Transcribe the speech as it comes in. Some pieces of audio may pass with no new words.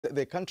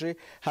The country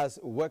has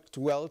worked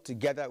well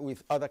together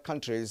with other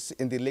countries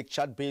in the Lake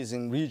Chad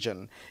Basin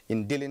region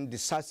in dealing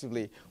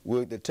decisively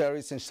with the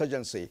terrorist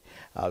insurgency,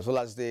 as well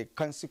as the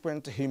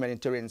consequent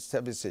humanitarian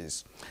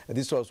services.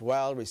 This was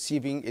while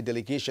receiving a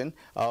delegation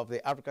of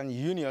the African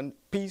Union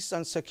Peace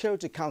and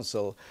Security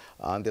Council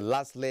on the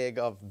last leg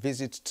of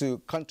visit to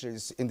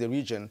countries in the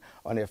region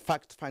on a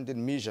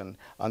fact-finding mission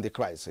on the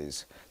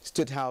crisis.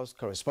 State House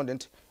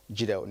correspondent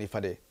Jide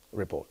Onifade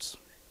reports.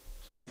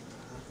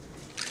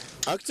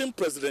 Acting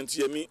President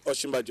Yemi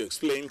Osinbajo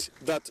explained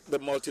that the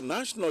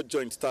multinational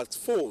joint task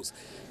force,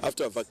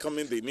 after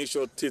overcoming the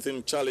initial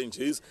teething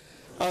challenges,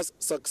 has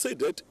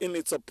succeeded in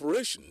its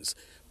operations,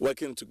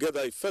 working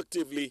together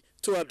effectively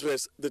to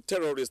address the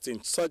terrorist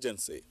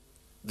insurgency.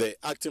 The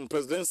acting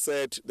president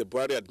said the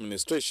Buhari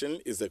administration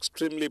is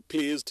extremely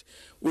pleased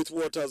with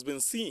what has been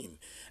seen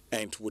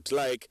and would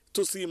like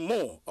to see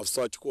more of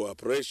such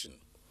cooperation.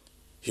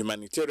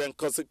 Humanitarian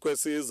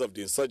consequences of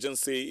the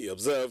insurgency, he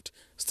observed,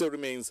 still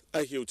remains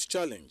a huge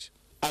challenge.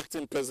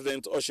 Acting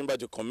President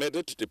Osinbajo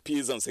commended the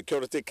Peace and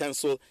Security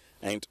Council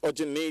and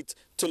urging it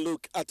to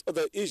look at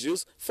other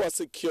issues for a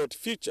secured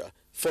future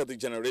for the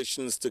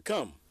generations to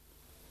come.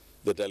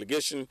 The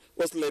delegation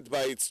was led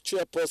by its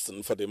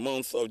chairperson for the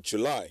month of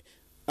July,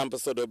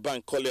 Ambassador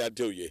Bankole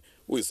Adeoye,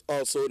 who is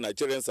also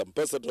Nigeria's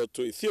ambassador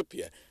to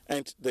Ethiopia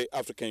and the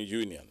African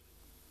Union.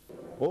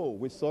 Oh,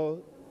 we saw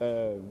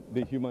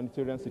the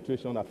humanitarian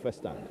situation at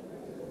first hand.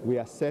 We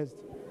assessed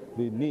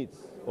the needs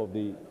of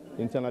the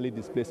internally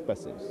displaced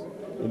persons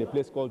in a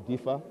place called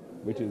Difa,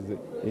 which is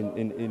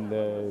in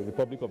the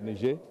Republic of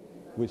Niger.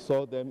 We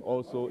saw them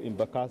also in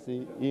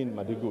Bakassi, in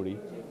Maiduguri,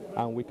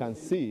 and we can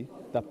see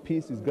that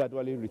peace is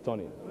gradually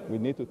returning. We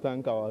need to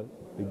thank the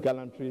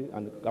gallantry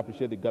and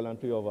appreciate the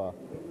gallantry of our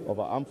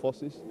armed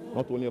forces,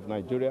 not only of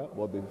Nigeria,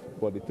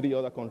 but the three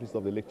other countries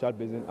of the Lake Chad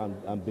Basin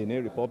and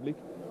Benin Republic,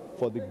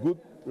 for the good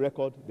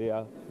record they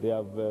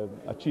have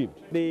achieved.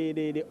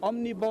 The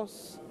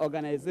omnibus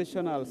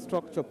organizational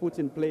structure put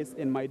in place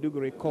in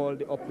Maiduguri called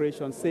the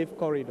Operation Safe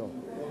Corridor,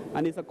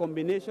 and it's a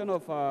combination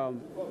of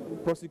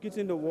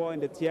prosecuting the war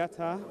in the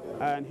theater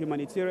and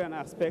humanitarian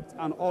aspect,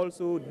 and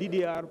also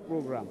DDR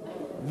program.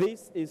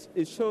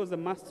 It shows the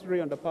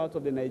mastery on the part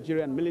of the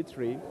Nigerian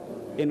military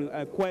in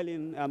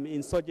quelling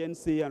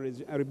insurgency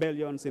and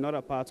rebellions in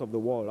other parts of the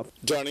world.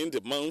 During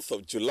the month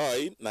of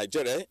July,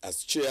 Nigeria,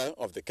 as chair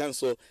of the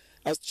council,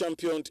 has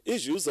championed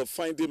issues of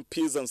finding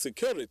peace and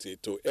security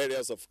to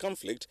areas of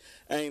conflict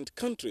and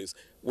countries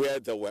where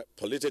there were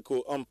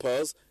political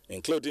impasse,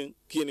 including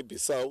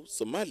Guinea-Bissau,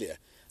 Somalia,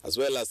 as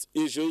well as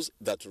issues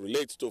that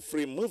relate to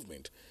free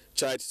movement,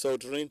 child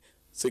soldering,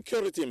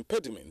 security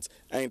impediments,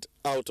 and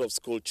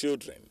out-of-school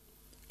children.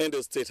 In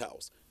the State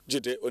House,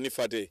 Jide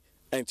Onifade,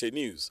 NTA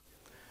News.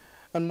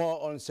 And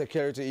more on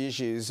security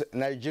issues,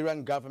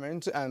 Nigerian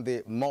government and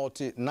the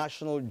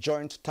multinational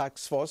joint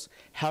task force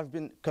have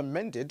been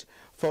commended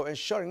for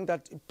ensuring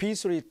that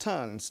peace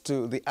returns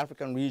to the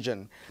African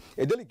region.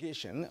 A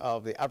delegation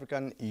of the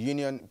African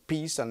Union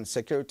Peace and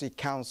Security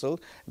Council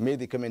made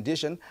the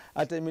commendation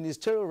at a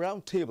ministerial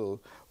roundtable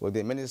with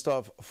the Minister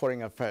of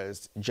Foreign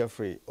Affairs,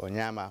 Geoffrey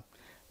Onyeama.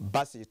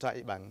 Basi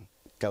Taiban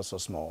tells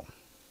us more.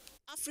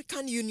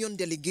 African Union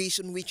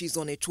delegation, which is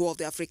on a tour of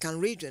the African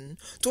region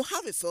to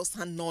have a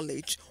first-hand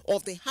knowledge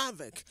of the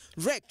havoc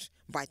wreaked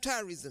by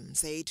terrorism,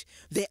 said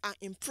they are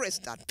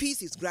impressed that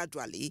peace is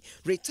gradually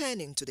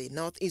returning to the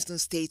northeastern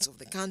states of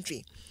the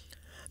country.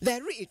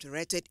 They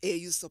reiterated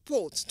AU's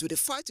support to the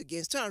fight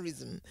against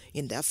terrorism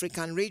in the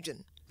African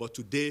region. But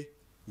today,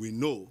 we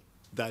know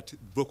that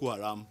Boko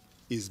Haram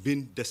is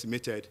being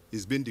decimated,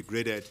 is being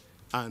degraded,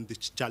 and the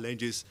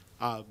challenges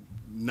are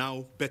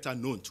now better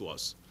known to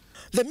us.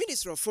 The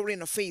Minister of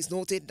Foreign Affairs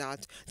noted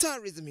that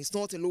terrorism is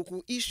not a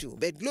local issue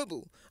but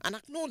global, and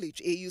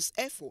acknowledged AU's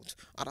effort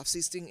at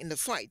assisting in the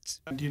fight.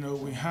 And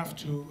we have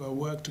to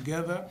work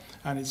together,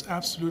 and it's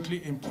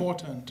absolutely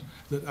important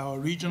that our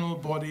regional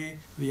body,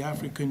 the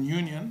African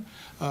Union,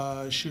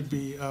 should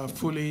be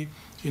fully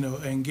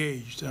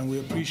engaged, and we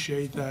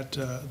appreciate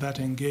that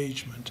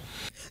engagement.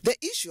 The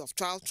issue of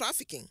child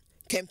trafficking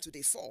came to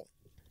the fore.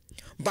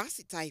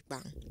 Basi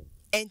Taipan,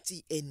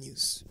 NTA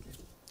News.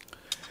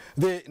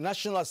 The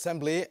National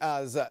Assembly,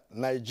 as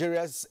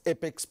Nigeria's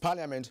apex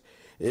parliament,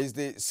 is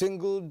the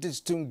single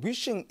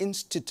distinguishing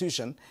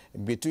institution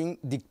between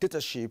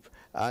dictatorship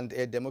and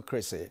a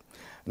democracy.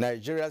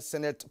 Nigeria's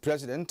Senate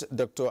President,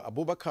 Dr.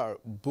 Abubakar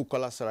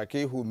Bukola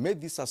Saraki, who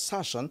made this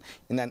assertion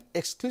in an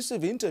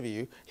exclusive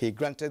interview he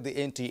granted the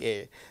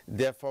NTA,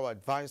 therefore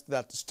advised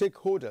that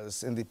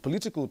stakeholders in the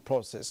political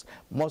process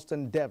must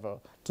endeavor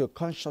to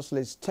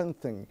consciously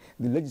strengthen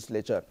the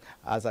legislature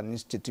as an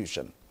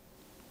institution.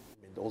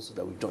 Also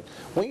that we've done.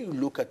 When you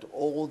look at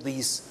all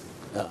these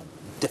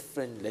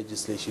different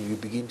legislation, you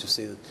begin to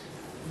say that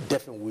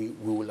definitely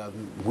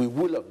we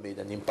will have made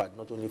an impact,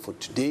 not only for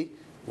today,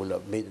 will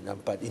have made an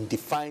impact in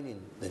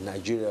defining the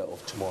Nigeria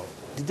of tomorrow.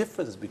 The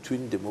difference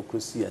between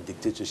democracy and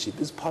dictatorship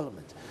is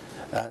parliament.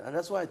 And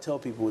that's why I tell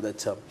people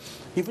that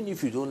even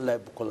if you don't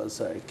like Bukola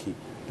Saraki,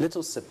 let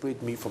us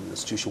separate me from the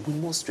institution. We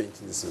must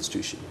strengthen this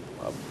institution.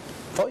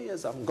 4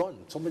 years, I'm gone.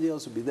 Somebody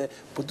else will be there.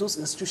 But those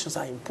institutions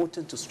are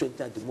important to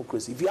strengthen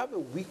democracy. If you have a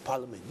weak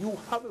parliament, you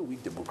have a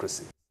weak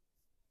democracy.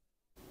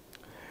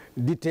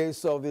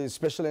 Details of the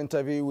special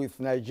interview with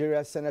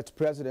Nigeria Senate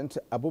President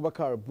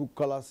Abubakar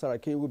Bukola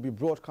Saraki will be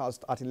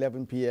broadcast at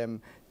 11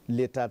 p.m.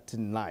 later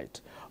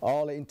tonight.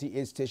 All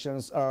NTA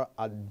stations are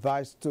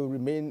advised to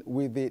remain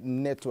with the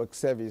network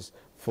service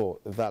for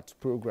that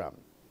program.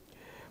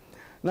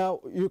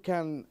 Now, you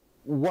can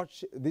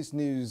watch this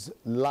news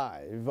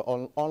live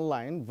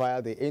online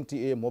via the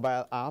NTA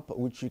mobile app,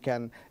 which you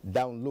can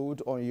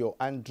download on your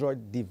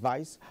Android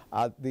device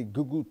at the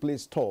Google Play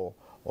Store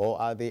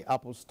or at the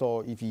Apple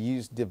Store if you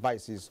use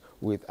devices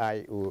with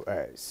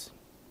iOS.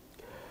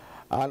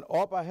 And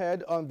up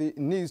ahead on the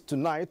news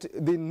tonight,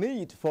 the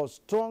need for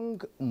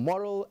strong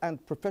moral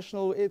and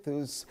professional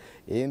ethos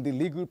in the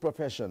legal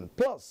profession,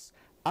 plus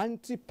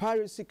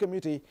anti-piracy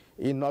committee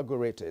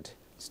inaugurated.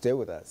 Stay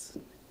with us.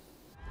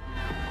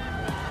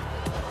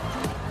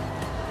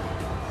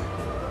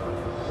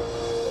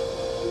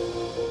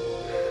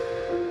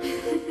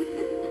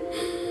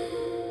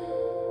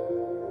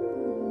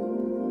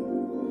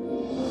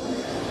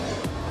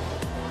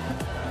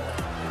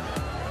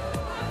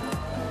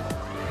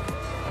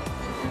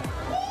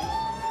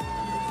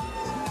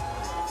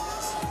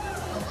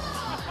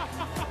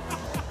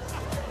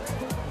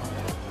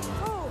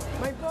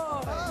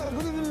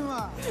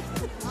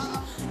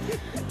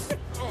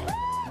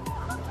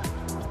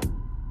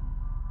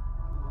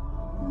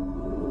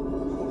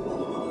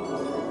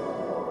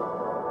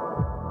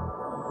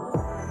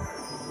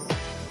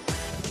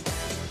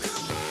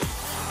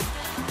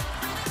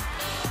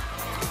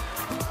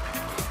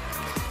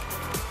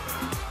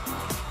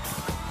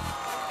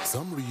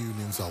 Some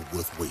reunions are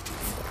worth waiting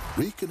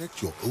for.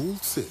 Reconnect your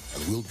old SIM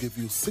and we'll give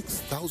you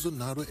 6,000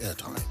 Naira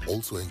airtime.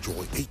 Also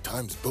enjoy 8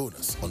 times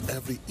bonus on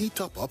every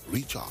eTop-up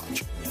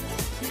recharge.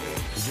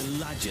 The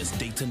largest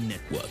data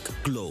network,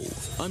 Glow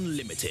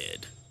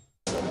Unlimited.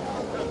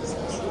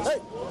 Hey,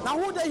 now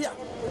who they here?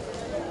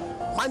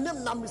 My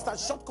name now Mr.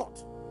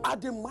 Shortcut. I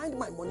dey mind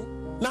my money.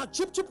 Now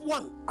cheap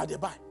one, I dey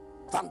buy.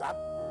 Standard,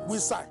 we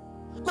sign.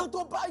 Now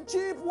to buy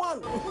cheap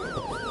one.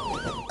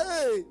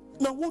 Hey,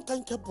 now one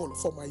kind cable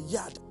for my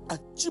yard. A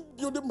cheap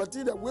building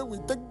material where we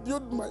take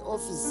build my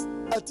office.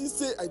 I think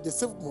say I dey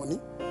save money.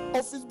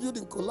 Office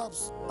building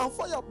collapse and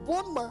fire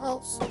burn my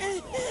house.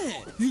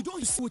 You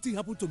don't see what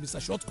happened to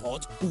Mr.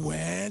 Shortcut?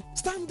 Well,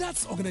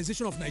 Standards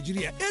Organization of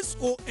Nigeria,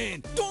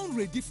 SON, don't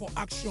ready for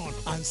action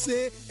and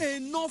say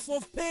enough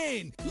of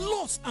pain,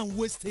 loss and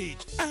wastage.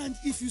 And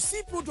if you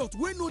see product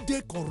where no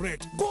dey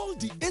correct, call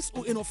the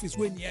SON office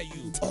when near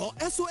you or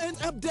SON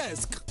help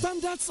desk.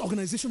 Standards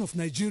Organization of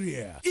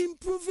Nigeria,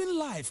 improving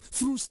life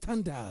through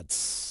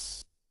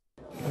standards.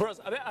 Bros,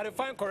 are they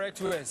find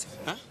correct words?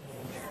 Huh?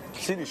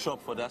 See the shop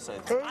for that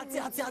side. Auntie,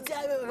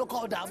 look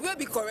all that. Where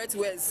be correct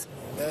words?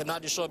 Now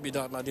the shop be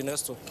down, now the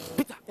next one.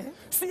 Peter,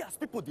 see as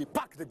people they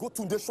pack, they go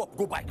to the shop,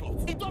 go buy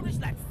clothes. It don't reach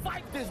like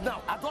 5 days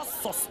now. I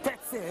just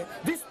suspect say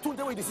this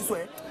Tunde way this is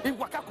where in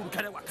Waka could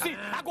carry Waka. See,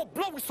 I go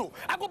blow whistle.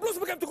 I go blow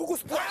whistle to Kuku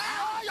Square.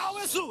 Your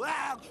whistle.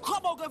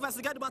 Come on, go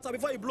investigate the matter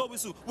before you blow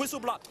whistle. Whistle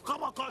blood.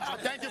 Come on, come.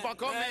 Thank you for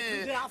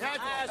coming.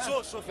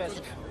 Show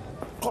first.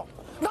 Come.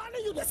 Not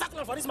only you the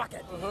circular for this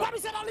market. Why we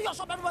say only your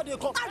shop everybody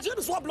come? I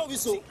just want blow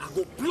whistle. I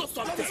go blow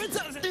something.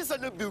 This is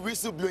not be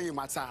whistle blowing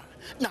matter.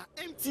 Now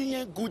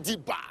MTN goodie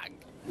bag.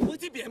 What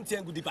be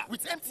MTN goodie bag?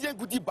 With MTN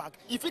goodie bag,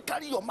 if you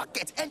carry your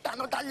market enter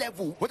another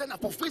level, whether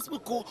not for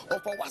Facebook or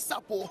for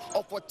WhatsApp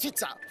or for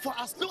Twitter, for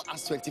as low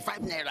as 25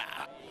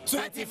 naira.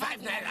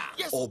 25 naira.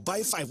 Yes. Or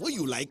buy 5 what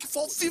you like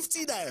for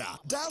 50 naira.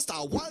 Dial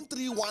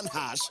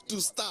 *131#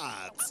 to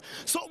start.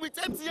 So with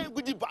MTN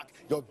goodie bag,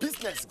 your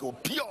business go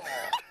pure.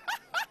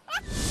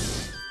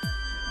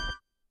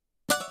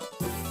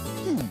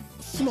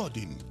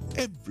 Flooding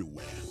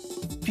everywhere.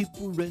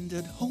 People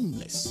rendered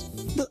homeless.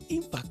 The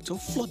impact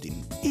of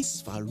flooding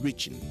is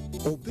far-reaching.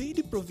 Obey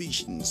the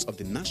provisions of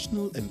the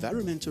National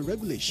Environmental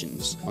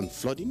Regulations on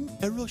flooding,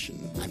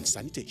 erosion, and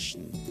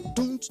sanitation.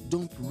 Don't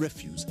dump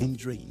refuse in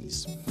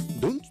drains.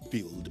 Don't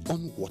build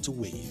on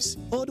waterways.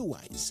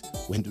 Otherwise,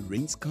 when the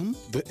rains come,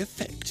 the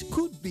effect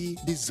could be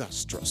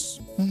disastrous.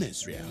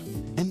 Nesria,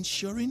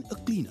 ensuring a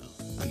cleaner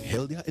and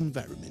healthier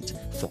environment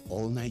for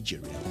all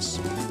Nigerians.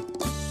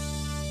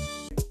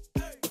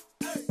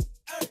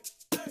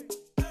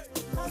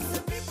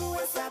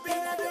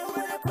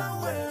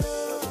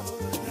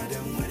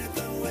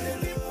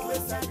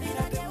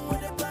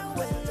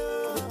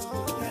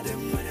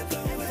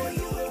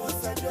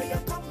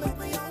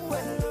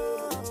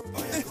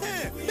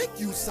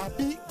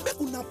 Sabi,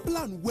 make una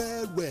plan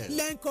well.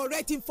 Learn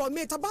correct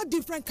information about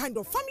different kind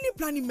of family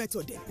planning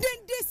method. Then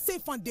they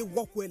safe and they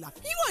work well.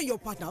 You and your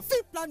partner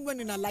fit plan when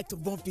una like to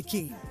born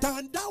pikin.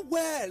 Tanda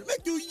well,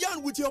 make you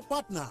yarn with your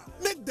partner.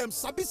 Make them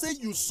sabi say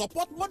you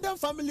support modern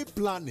family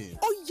planning.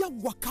 Oh yeah,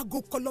 waka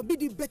go color be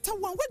the better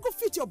one. We go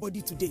fit your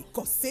body today.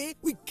 Cause say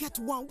we get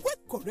one way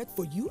correct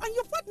for you and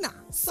your partner.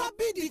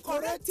 Sabi the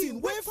correct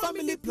thing where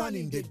family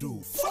planning they do.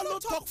 Follow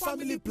talk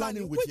family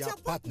planning with your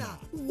partner.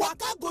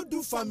 Waka go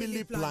do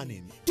family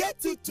planning.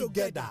 Get it together.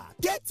 together.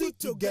 Get it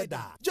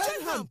together.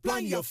 Join hand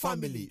plan your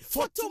family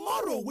for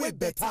tomorrow way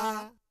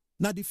better.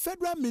 Now the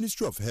Federal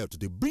Ministry of Health,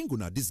 they bring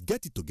una this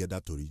Get It Together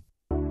tori.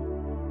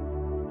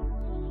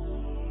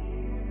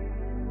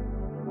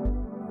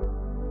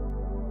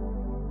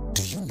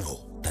 Do you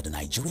know that the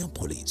Nigerian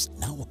police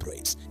now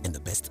operates in the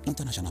best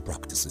international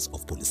practices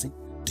of policing?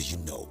 Do you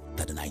know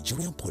that the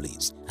Nigerian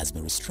police has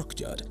been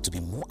restructured to be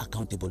more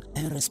accountable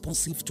and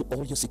responsive to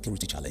all your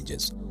security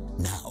challenges?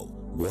 Now,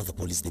 what the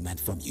police demand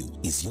from you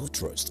is your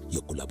trust,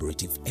 your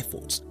collaborative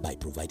efforts by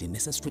providing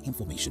necessary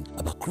information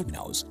about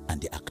criminals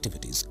and their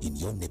activities in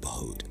your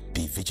neighborhood.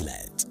 Be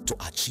vigilant to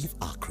achieve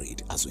our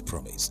creed as we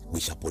promise. We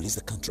shall police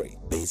the country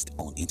based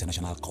on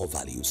international core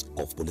values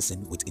of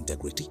policing with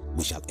integrity.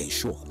 We shall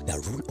ensure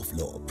that rule of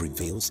law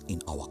prevails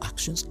in our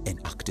actions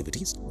and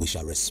activities. We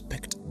shall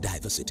respect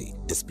diversity,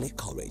 display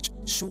courage,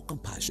 show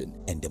compassion,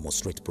 and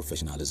demonstrate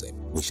professionalism.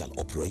 We shall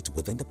operate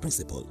within the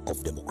principle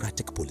of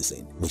democratic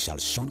policing. We shall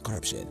shun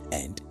corruption,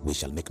 and we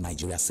shall make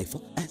Nigeria safer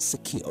and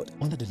secured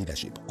under the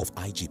leadership of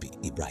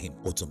IGP Ibrahim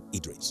Otum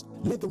Idris.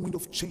 Let the wind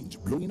of change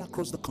blowing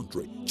across the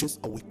country chase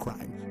away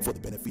crime for the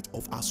benefit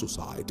of our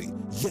society.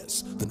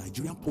 Yes, the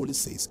Nigerian police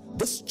says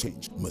this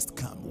change must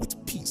come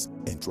with peace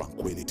and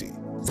tranquility.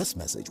 This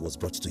message was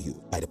brought to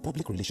you by the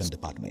Public Relations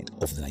Department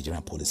of the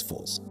Nigerian Police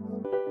Force.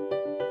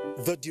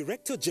 The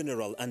Director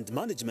General and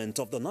Management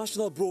of the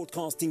National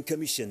Broadcasting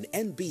Commission,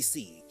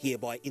 NBC,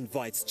 hereby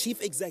invites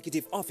Chief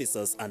Executive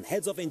Officers and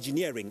Heads of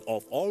Engineering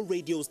of all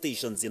radio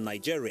stations in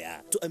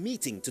Nigeria to a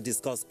meeting to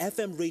discuss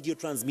FM radio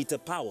transmitter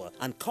power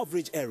and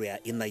coverage area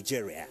in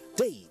Nigeria.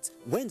 Date,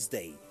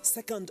 Wednesday,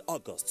 2nd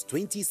August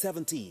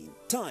 2017.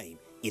 Time,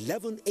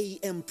 11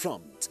 a.m.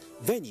 prompt.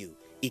 Venue,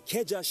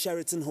 Ikeja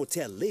Sheraton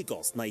Hotel,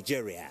 Lagos,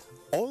 Nigeria.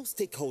 All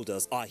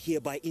stakeholders are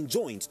hereby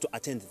enjoined to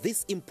attend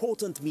this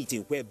important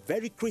meeting where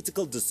very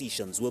critical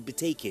decisions will be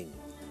taken.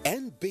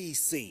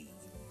 NBC,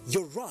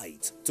 your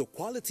right to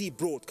quality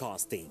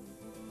broadcasting.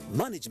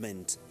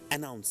 Management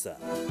Announcer.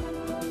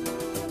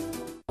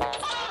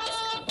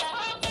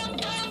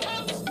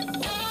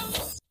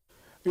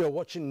 You are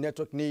watching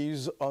Network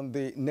News on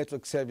the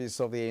network service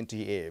of the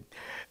NTA.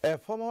 A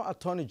former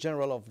Attorney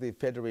General of the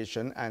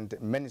Federation and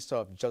Minister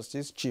of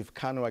Justice, Chief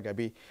Kanu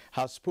Agabi,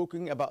 has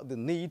spoken about the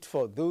need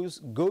for those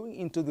going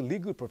into the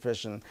legal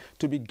profession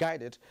to be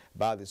guided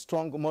by the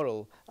strong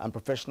moral and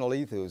professional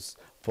ethos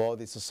for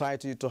the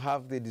society to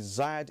have the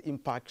desired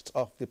impact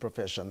of the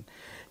profession.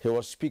 He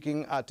was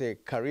speaking at a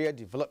career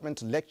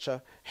development lecture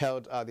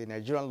held at the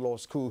Nigerian Law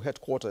School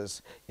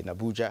headquarters in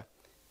Abuja.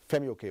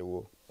 Femi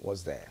Okewo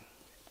was there.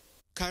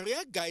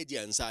 Career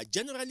guardians are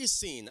generally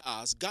seen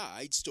as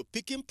guides to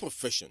picking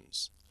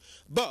professions.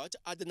 But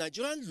at the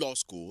Nigerian Law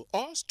School,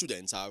 all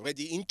students are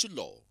already into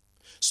law.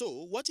 So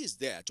what is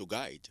there to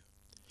guide?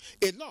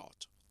 A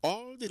lot.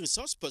 All the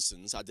resource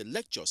persons at the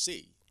lecture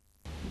say.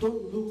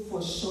 Don't look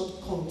for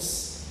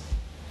shortcuts.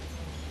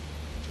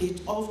 It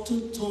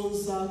often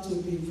turns out to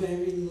be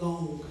very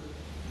long.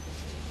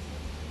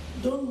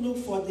 Don't look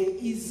for the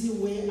easy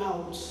way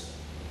out.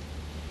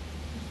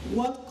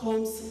 What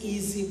comes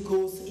easy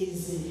goes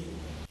easy.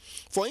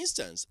 For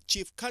instance,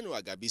 Chief Kanu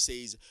Agabi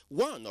says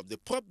one of the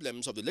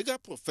problems of the legal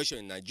profession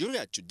in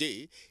Nigeria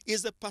today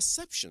is the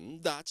perception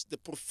that the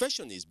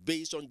profession is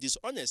based on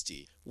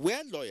dishonesty,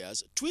 where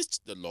lawyers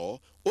twist the law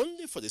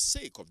only for the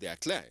sake of their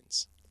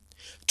clients.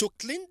 To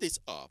clean this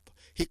up,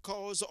 he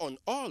calls on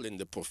all in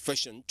the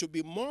profession to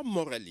be more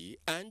morally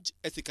and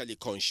ethically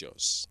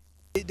conscious.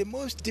 The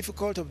most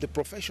difficult of the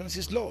professions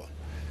is law,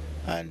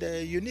 and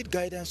you need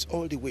guidance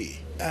all the way.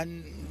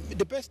 And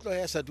the best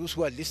lawyers are those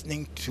who are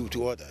listening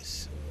to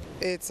others.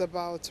 It's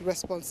about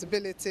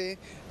responsibility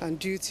and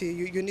duty.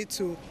 You need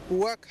to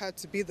work hard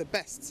to be the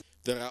best.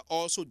 There are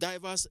also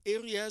diverse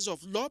areas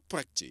of law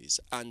practice,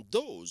 and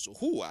those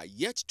who are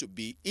yet to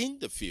be in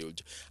the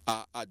field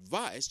are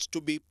advised to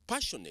be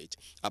passionate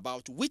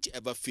about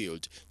whichever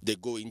field they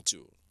go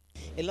into.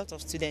 A lot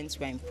of students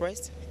were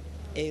impressed.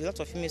 A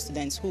lot of female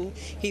students who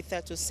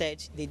hitherto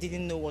said they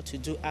didn't know what to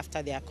do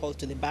after they are called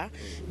to the bar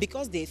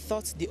because they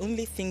thought the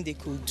only thing they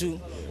could do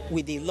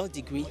with a law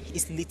degree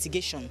is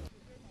litigation.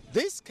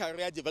 This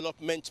career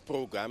development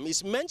program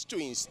is meant to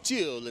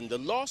instill in the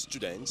law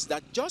students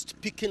that just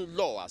picking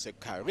law as a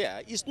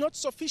career is not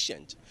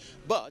sufficient.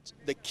 But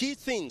the key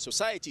thing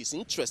society is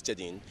interested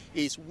in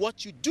is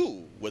what you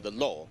do with the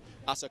law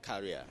as a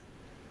career.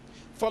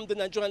 From the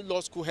Nigerian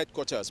Law School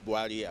headquarters,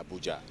 Buhari,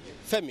 Abuja,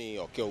 Femi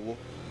Okewo,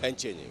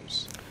 NTA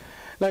News.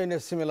 Now, in a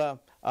similar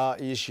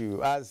issue,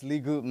 as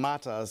legal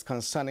matters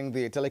concerning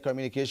the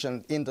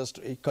telecommunication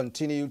industry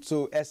continue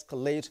to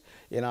escalate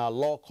in our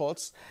law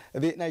courts,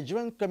 the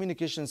Nigerian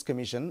Communications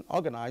Commission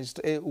organized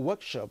a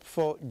workshop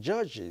for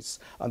judges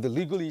on the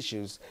legal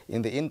issues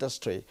in the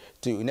industry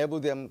to enable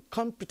them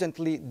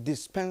competently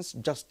dispense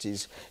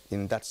justice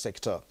in that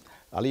sector.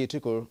 Ali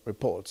Tukur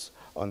reports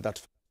on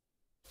that.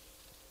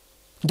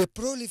 The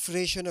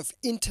proliferation of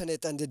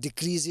internet and the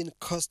decreasing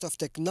cost of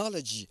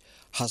technology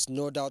has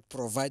no doubt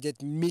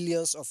provided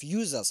millions of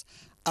users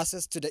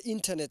access to the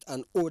internet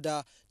and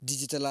other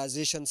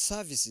digitalization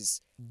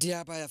services,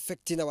 thereby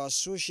affecting our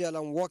social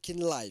and working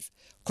life,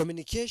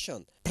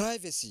 communication,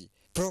 privacy,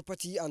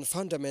 property and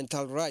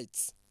fundamental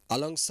rights.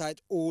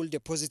 Alongside all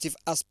the positive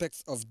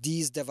aspects of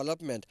these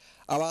developments,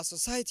 our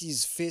society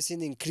is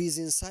facing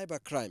increasing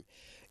cybercrime,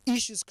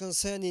 issues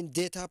concerning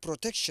data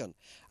protection,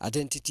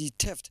 identity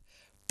theft,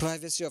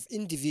 privacy of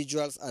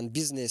individuals and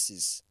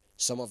businesses.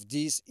 Some of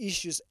these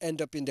issues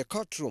end up in the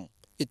courtroom.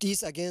 It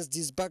is against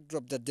this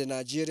backdrop that the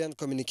Nigerian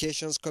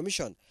Communications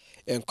Commission,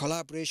 in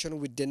collaboration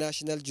with the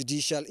National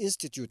Judicial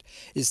Institute,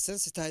 is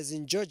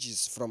sensitizing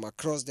judges from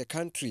across the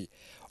country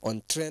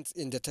on trends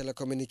in the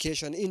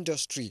telecommunication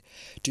industry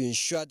to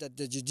ensure that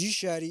the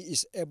judiciary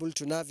is able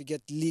to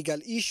navigate legal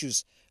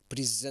issues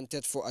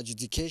presented for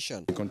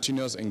adjudication.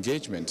 Continuous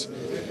engagement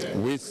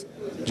with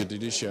the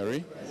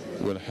judiciary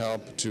will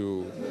help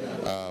to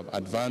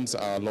advance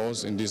our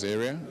laws in this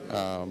area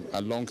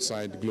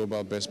alongside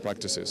global best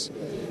practices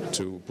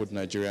to put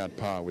Nigeria at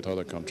par with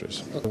other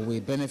countries.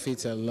 We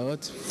benefit a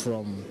lot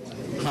from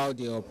how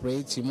they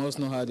operate. You must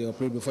know how they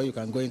operate before you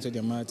can go into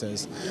the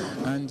matters.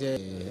 And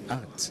the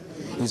act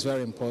is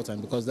very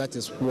important because that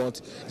is what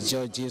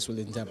judges will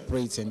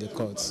interpret in the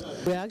courts.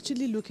 We're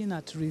actually looking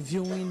at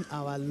reviewing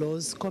our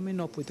laws, coming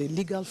up with a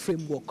legal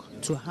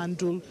framework to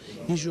handle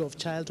issue of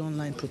child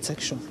online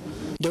protection.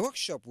 The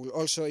workshop will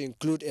also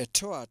include a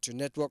tour to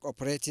network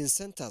operating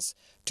centers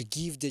to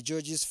give the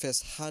judges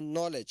first-hand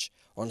knowledge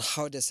on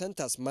how the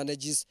centers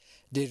manages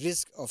the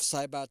risk of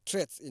cyber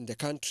threats in the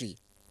country.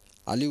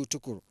 Aliu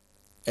Tukur,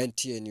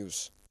 NTA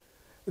News.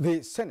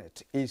 The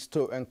Senate is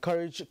to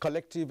encourage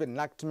collective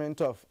enactment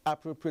of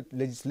appropriate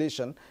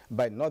legislation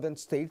by northern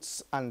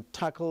states and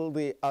tackle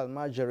the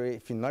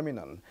Almajiri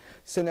phenomenon.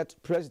 Senate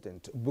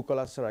President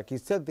Bukola Saraki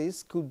said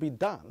this could be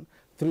done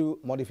through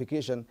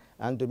modification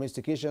and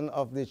domestication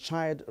of the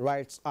Child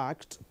Rights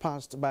Act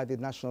passed by the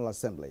National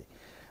Assembly.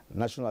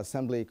 National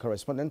Assembly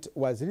correspondent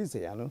Waziri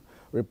Zeyanu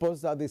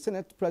reports that the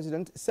Senate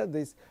President said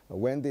this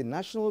when the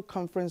National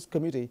Conference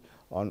Committee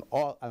on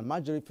All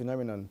Almajiri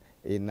Phenomenon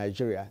in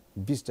Nigeria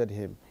visited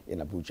him in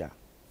Abuja.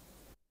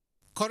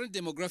 Current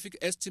demographic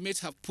estimates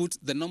have put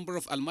the number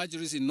of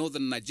Almajiris in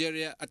northern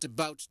Nigeria at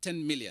about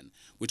 10 million,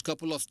 with a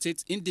couple of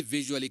states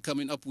individually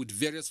coming up with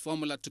various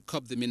formula to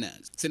curb the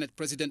menace. Senate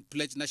President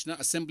pledged National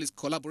Assembly's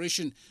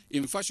collaboration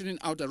in fashioning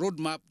out a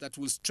roadmap that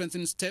will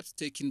strengthen steps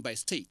taken by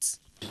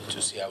states.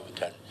 To see how we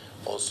can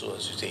also,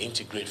 as you say,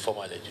 integrate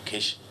formal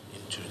education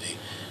into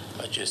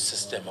the Almajiri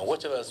system and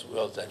whatever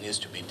else that needs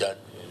to be done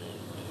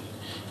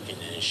in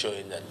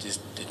ensuring that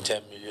the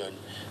 10 million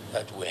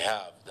that we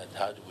have, that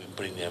how do we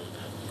bring them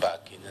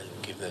back in and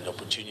give them an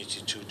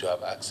opportunity to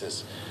have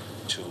access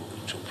to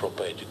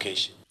proper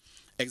education.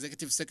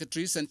 Executive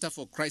Secretary, Center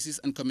for Crisis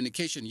and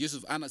Communication,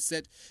 Yusuf Anas,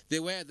 said they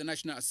were at the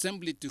National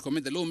Assembly to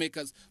commend the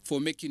lawmakers for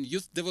making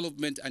youth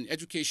development and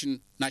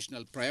education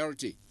national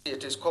priority.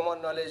 It is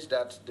common knowledge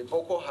that the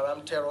Boko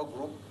Haram terror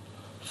group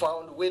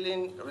found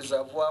willing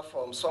reservoir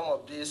from some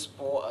of these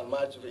poor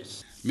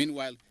Almajiris.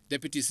 Meanwhile,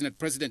 Deputy Senate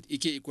President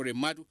Ike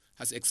Ikweremadu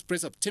has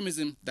expressed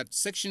optimism that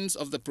sections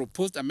of the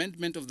proposed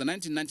amendment of the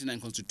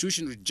 1999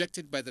 Constitution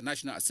rejected by the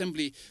National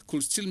Assembly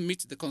could still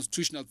meet the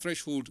constitutional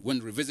threshold when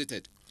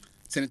revisited.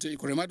 Senator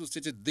Ikweremadu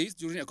stated this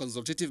during a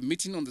consultative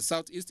meeting on the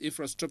Southeast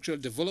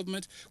Infrastructural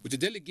Development with a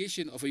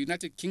delegation of a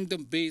United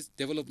Kingdom-based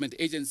development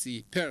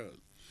agency, PEARL.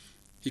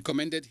 He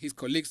commended his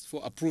colleagues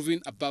for approving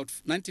about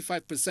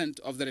 95%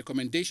 of the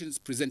recommendations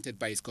presented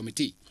by his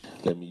committee.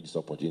 Let me use this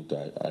opportunity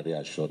to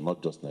reassure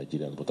not just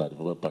Nigerians but our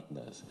development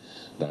partners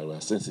that we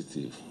are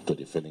sensitive to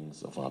the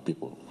feelings of our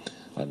people.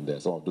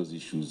 And some of those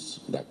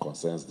issues that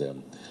concerns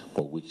them,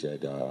 for which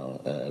they are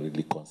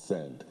really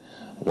concerned,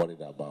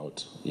 worried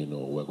about,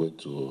 we're going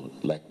to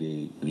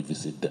likely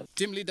revisit them.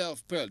 Team leader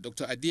of PEARL,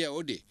 Dr. Adia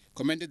Ode,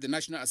 commended the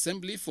National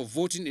Assembly for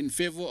voting in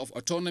favor of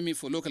autonomy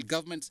for local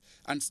governments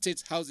and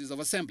state houses of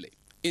assembly.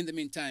 In the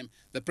meantime,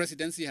 the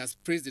presidency has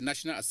praised the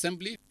National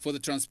Assembly for the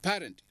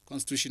transparent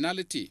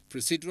constitutionality,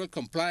 procedural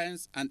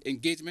compliance and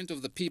engagement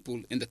of the people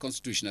in the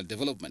constitutional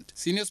development.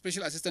 Senior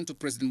Special Assistant to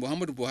President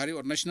Muhammadu Buhari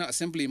or National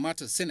Assembly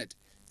Matters Senate,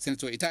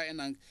 Senator Itai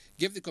Enang,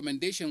 gave the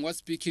commendation while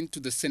speaking to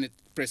the Senate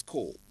press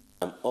corps.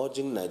 I'm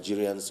urging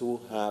Nigerians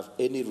who have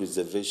any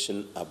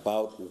reservation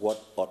about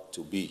what ought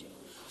to be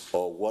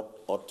or what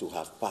ought to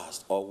have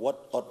passed or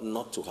what ought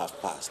not to have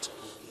passed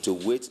to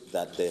wait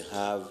that they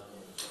have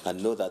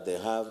and know that they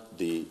have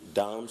the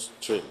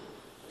downstream,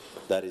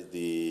 that is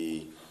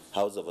the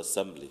House of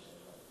Assembly,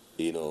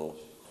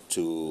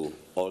 to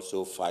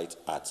also fight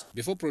at.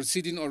 Before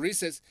proceeding on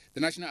recess,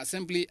 the National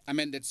Assembly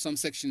amended some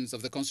sections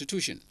of the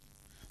Constitution.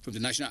 From the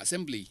National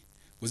Assembly,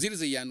 Waziri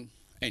Zeyanu,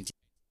 NTA.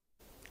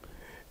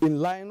 In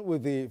line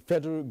with the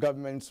federal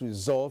government's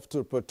resolve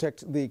to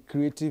protect the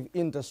creative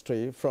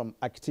industry from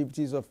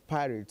activities of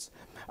pirates,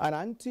 an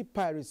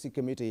anti-piracy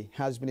committee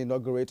has been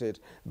inaugurated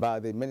by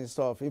the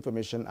Minister of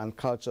Information and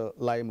Culture,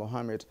 Lai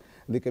Mohammed.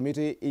 The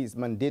committee is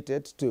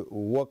mandated to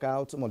work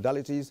out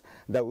modalities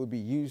that will be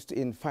used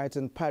in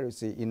fighting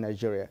piracy in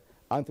Nigeria.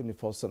 Anthony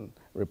Folsom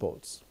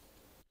reports.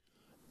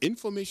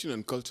 Information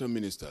and Culture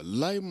Minister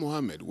Lai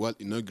Mohammed, while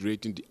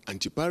inaugurating the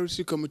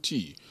Anti-Piracy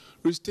Committee,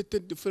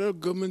 restated the federal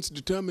government's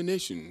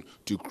determination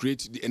to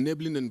create the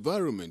enabling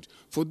environment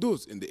for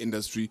those in the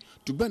industry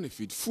to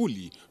benefit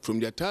fully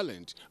from their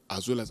talent,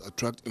 as well as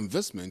attract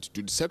investment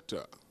to the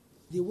sector.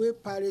 The way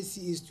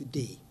piracy is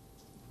today,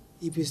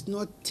 if it's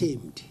not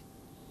tamed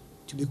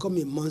to become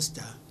a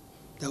monster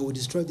that will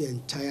destroy the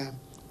entire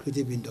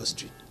creative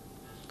industry,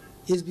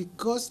 it's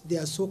because they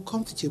are so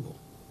comfortable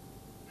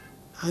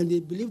and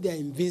they believe they are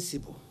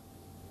invincible.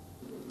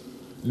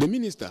 The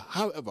minister,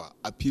 however,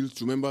 appealed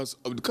to members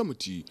of the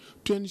committee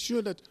to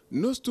ensure that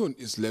no stone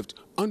is left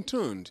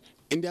unturned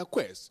in their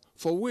quest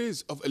for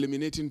ways of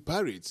eliminating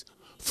pirates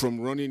from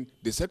running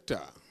the sector.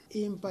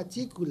 In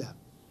particular,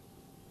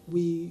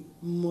 we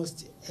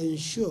must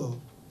ensure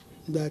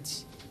that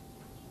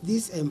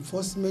these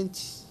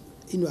enforcement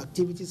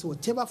activities,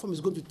 whatever form it's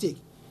going to take,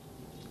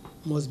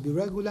 must be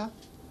regular,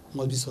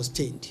 must be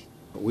sustained.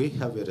 We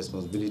have a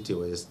responsibility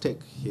or a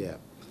stake here,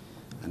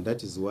 and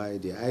that is why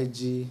the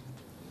IG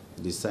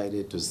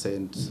decided to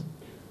send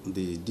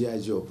the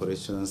DIG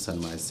operations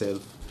and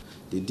myself.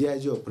 The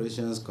DIG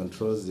operations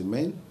controls the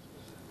men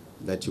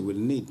that you will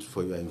need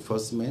for your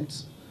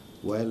enforcement,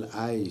 while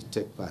I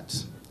take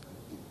part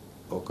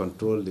or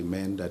control the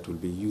men that will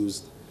be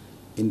used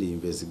in the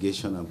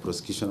investigation and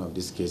prosecution of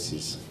these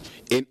cases.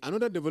 In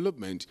another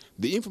development,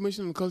 the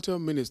Information and Culture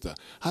Minister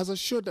has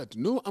assured that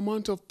no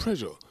amount of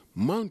pressure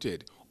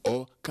mounted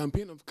or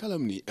campaign of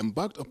calumny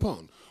embarked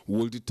upon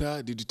will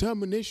deter the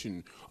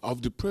determination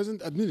of the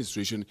present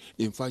administration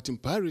in fighting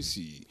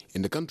piracy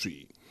in the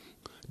country.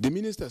 The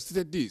minister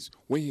stated this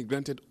when he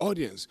granted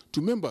audience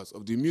to members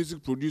of the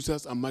Music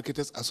Producers and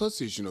Marketers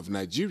Association of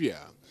Nigeria.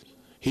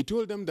 He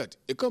told them that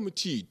a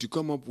committee to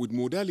come up with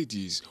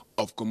modalities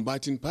of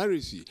combating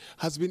piracy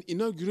has been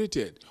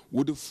inaugurated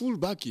with the full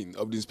backing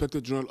of the Inspector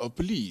General of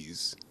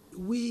Police.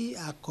 We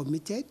are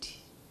committed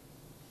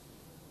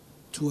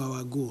to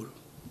our goal.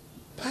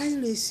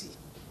 Piracy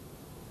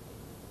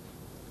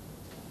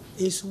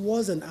is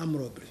worse than armed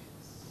robbery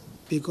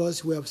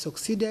because we have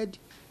succeeded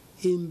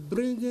in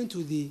bringing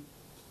to the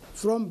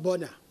front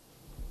burner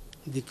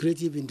the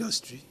creative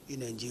industry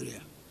in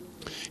Nigeria.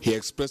 He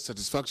expressed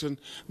satisfaction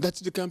that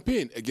the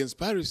campaign against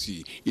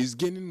piracy is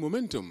gaining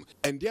momentum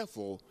and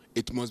therefore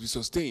it must be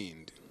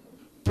sustained.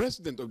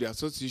 President of the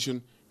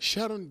association,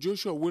 Sharon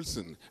Joshua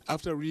Wilson,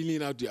 after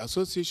reeling out the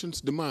association's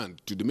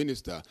demand to the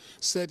minister,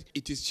 said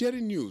it is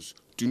cheering news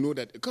to know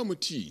that a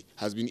committee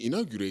has been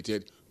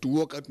inaugurated to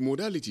work out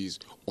modalities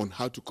on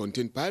how to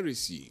contain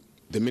piracy.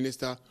 The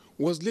minister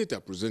was later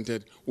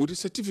presented with a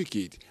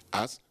certificate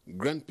as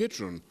Grand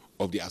Patron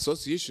of the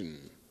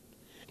association.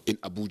 In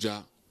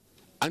Abuja,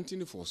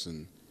 Anthony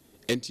Forson,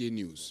 NTA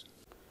News.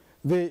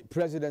 The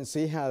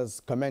presidency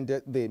has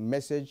commended the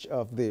message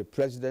of the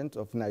president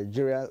of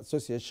Nigeria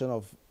Association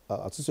of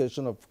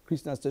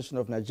Christian Association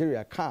of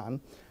Nigeria, CAN,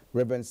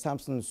 Reverend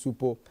Samson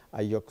Supo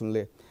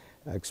Ayokunle,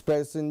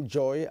 expressing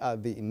joy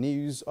at the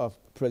news of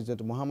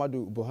President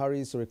Muhammadu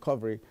Buhari's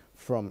recovery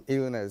from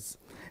illness.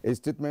 A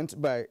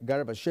statement by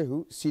Garba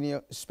Shehu,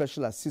 Senior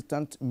Special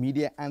Assistant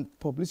Media and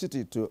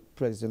Publicity to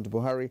President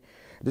Buhari,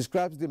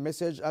 describes the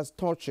message as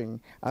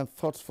touching and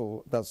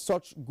thoughtful that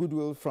such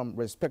goodwill from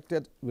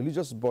respected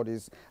religious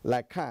bodies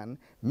like CAN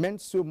meant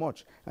so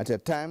much at a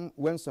time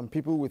when some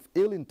people with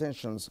ill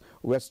intentions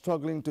were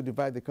struggling to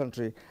divide the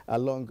country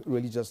along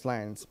religious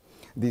lines.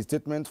 The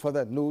statement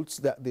further notes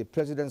that the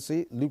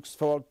presidency looks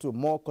forward to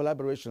more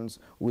collaborations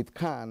with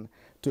CAN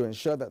to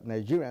ensure that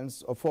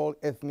Nigerians of all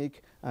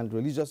ethnic and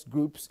religious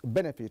groups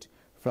benefit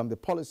from the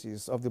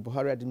policies of the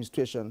Buhari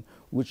administration,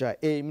 which are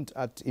aimed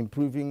at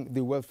improving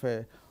the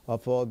welfare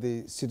of all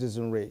the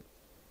citizenry.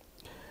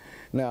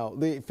 Now,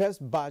 the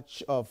first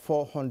batch of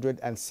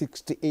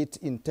 468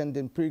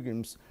 intending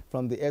pilgrims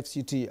from the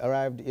FCT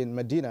arrived in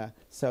Medina,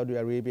 Saudi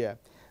Arabia.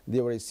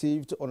 They were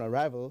received on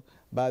arrival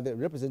by the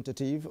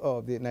representative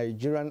of the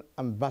Nigerian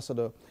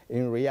ambassador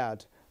in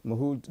Riyadh,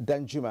 Mahood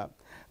Danjuma,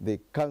 the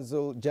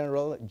Consul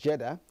General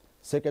Jeddah,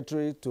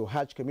 Secretary to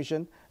Hajj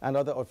Commission, and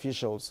other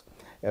officials.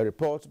 A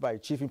report by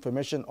Chief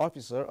Information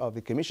Officer of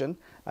the Commission,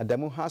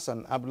 Adamu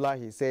Hassan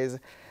Abdullahi, says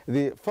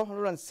the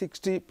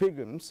 460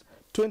 pilgrims,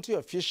 20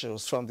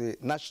 officials from the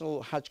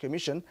National Hajj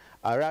Commission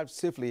arrived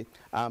safely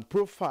and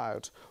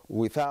profiled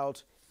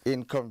without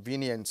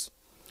inconvenience.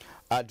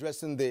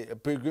 Addressing the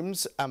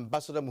pilgrims,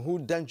 Ambassador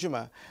Mahood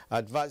Danjuma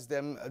advised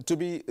them to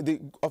be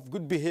of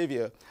good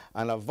behavior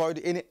and avoid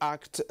any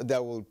act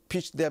that will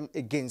pitch them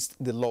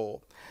against the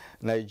law.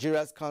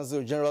 Nigeria's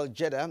Consul General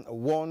Jeddah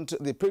warned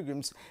the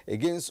pilgrims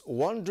against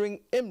wandering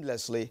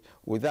aimlessly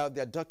without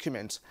their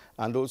documents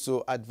and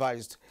also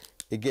advised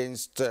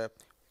against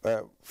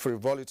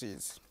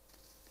frivolities.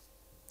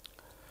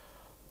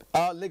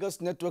 Our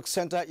Lagos Network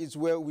Center is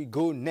where we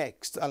go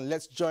next, and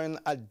let's join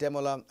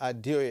Ademola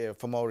Adeoye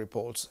for more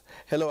reports.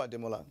 Hello,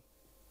 Ademola.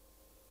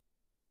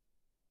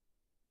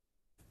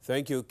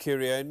 Thank you,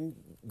 Kirian.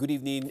 Good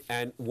evening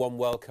and warm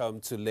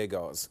welcome to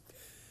Lagos.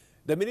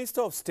 The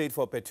Minister of State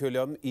for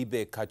Petroleum,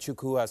 Ibe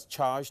Kachuku, has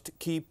charged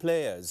key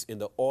players in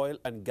the oil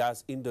and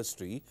gas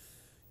industry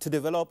to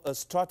develop a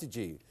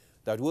strategy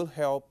that will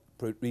help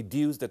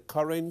reduce the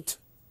current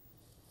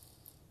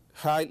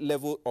high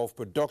level of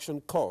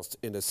production cost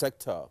in the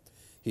sector.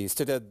 He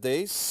stated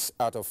this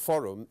at a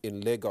forum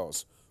in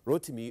Lagos.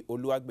 Rotimi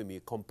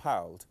Oluwagbemi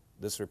compiled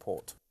this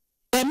report.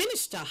 The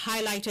minister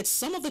highlighted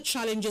some of the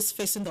challenges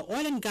facing the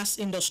oil and gas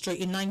industry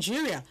in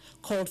Nigeria,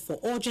 called for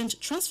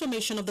urgent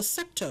transformation of the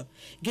sector,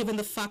 given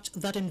the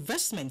fact that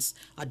investments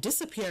are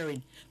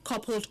disappearing,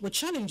 coupled with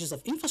challenges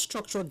of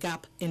infrastructural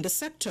gap in the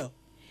sector.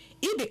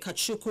 Ibe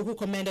Kachuku, who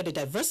commended the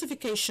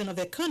diversification of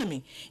the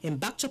economy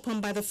embarked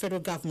upon by the federal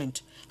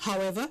government,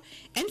 however,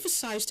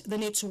 emphasized the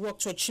need to work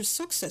to achieve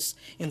success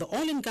in the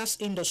oil and gas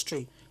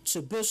industry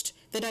to boost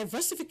the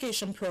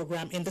diversification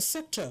program in the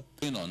sector.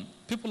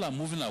 People are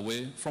moving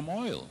away from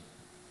oil.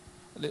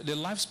 The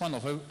lifespan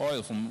of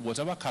oil, from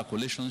whatever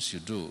calculations you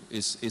do,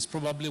 is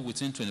probably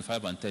within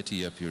 25 and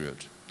 30-year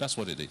period. That's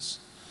what it is.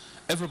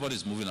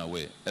 Everybody's moving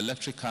away.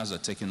 Electric cars are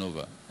taking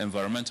over.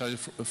 Environmentally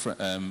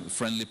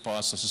friendly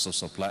power sources of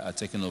supply are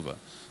taking over.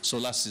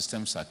 Solar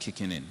systems are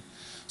kicking in.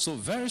 So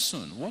very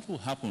soon, what will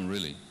happen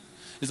really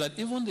is that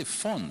even the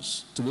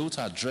funds to be able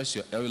to address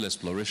your oil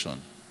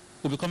exploration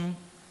will become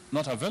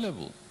not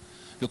available,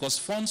 because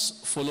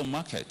funds follow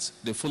market,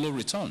 they follow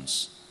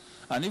returns.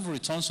 And if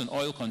returns in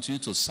oil continue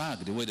to sag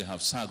the way they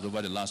have sagged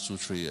over the last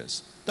 2-3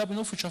 years, there will be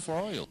no future for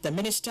oil. The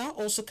minister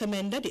also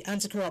commended the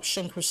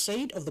anti-corruption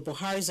crusade of the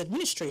Buhari's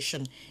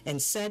administration and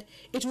said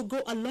it will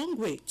go a long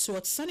way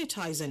towards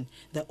sanitizing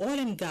the oil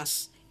and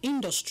gas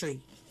industry.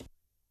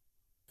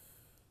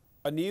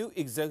 A new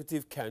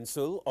executive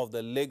council of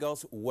the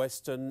Lagos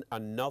Western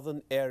and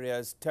Northern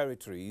Areas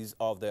Territories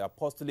of the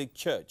Apostolic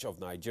Church of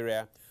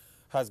Nigeria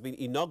has been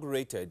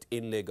inaugurated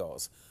in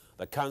Lagos.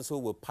 The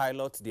council will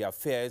pilot the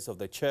affairs of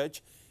the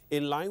church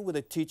in line with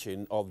the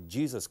teaching of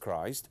Jesus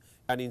Christ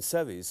and in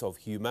service of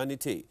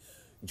humanity.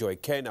 Joy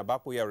Ken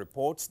Abapoya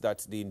reports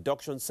that the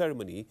induction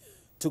ceremony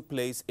took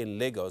place in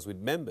Lagos with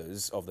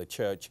members of the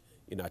church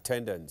in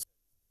attendance.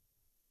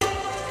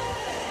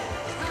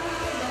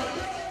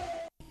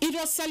 It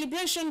was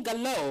celebration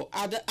galore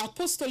at the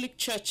Apostolic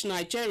Church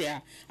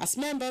Nigeria as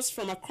members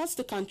from across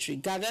the country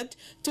gathered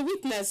to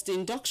witness the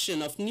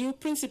induction of new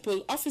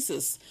principal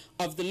officers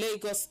of the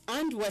Lagos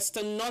and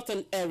Western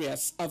Northern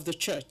areas of the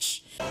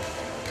church.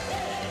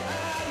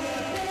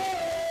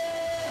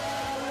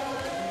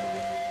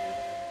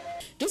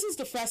 This is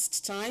the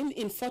first time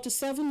in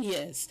 47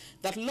 years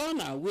that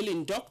Lorna will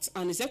induct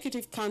an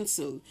executive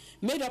council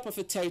made up of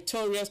a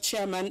territorial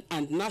chairman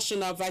and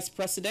national vice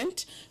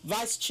president,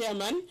 vice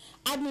chairman,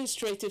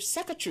 administrative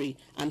secretary,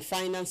 and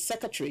finance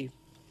secretary.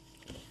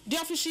 The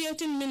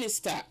officiating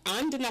minister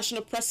and the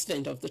national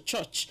president of the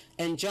church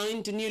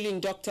enjoined the newly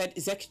inducted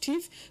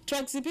executive to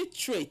exhibit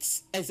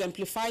traits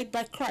exemplified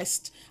by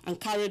Christ and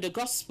carry the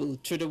gospel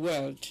to the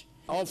world.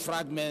 All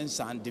fragments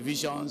and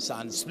divisions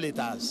and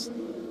splitters,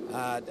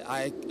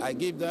 I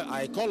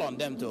call on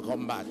them to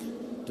come back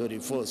to the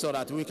fold so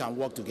that we can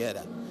work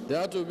together. They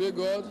have to obey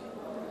God,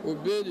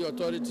 obey the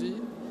authority,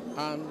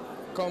 and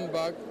come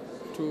back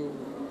to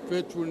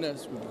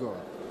faithfulness with God.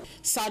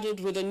 Saddled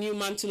with a new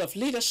mantle of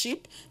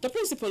leadership, the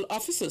principal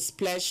officers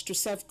pledged to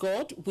serve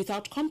God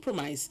without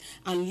compromise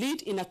and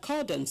lead in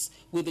accordance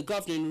with the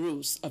governing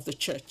rules of the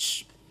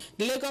church.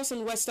 The Lagos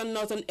and Western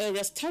Northern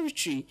Areas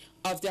Territory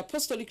of the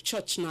Apostolic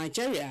Church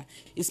Nigeria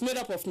is made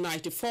up of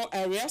 94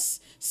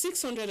 areas,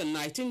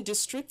 619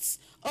 districts,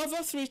 over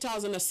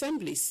 3,000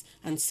 assemblies,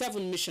 and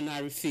 7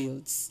 missionary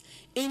fields.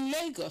 In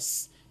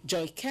Lagos,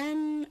 Joy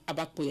Ken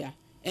Abapoya,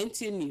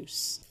 NTA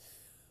News.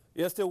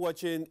 You're still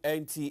watching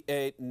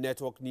NTA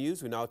Network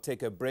News. We now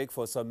take a break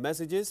for some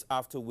messages,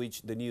 after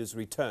which the news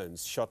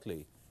returns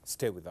shortly.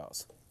 Stay with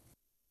us.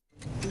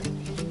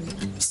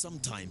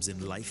 Sometimes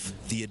in life,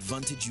 the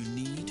advantage you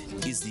need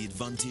is the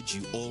advantage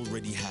you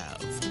already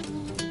have.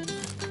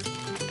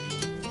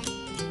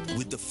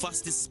 With the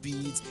fastest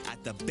speeds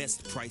at the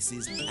best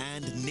prices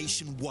and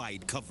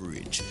nationwide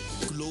coverage,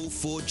 Glo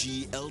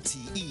 4G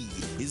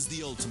LTE is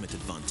the ultimate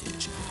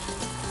advantage.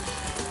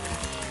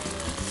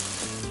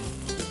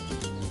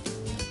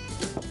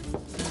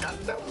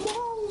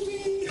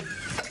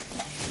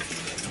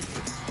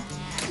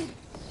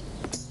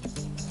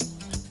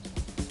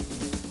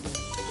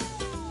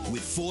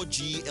 With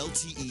 4G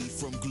LTE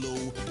from Glo,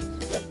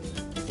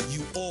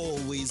 you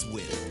always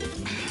win.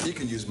 You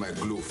can use my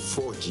Glo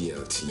 4G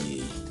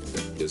LTE.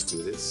 Just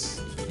do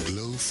this.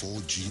 Glo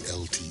 4G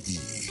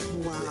LTE.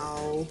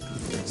 Wow.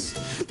 Yes.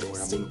 Don't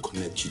worry, I'm going to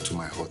connect you to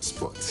my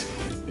hotspot.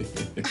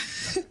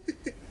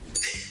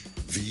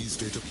 These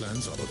data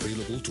plans are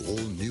available to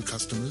all new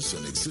customers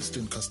and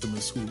existing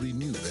customers who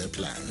renew their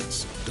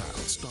plans. Dial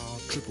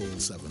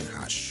 *777#.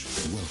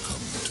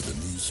 Welcome to the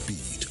new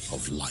speed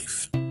of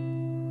life.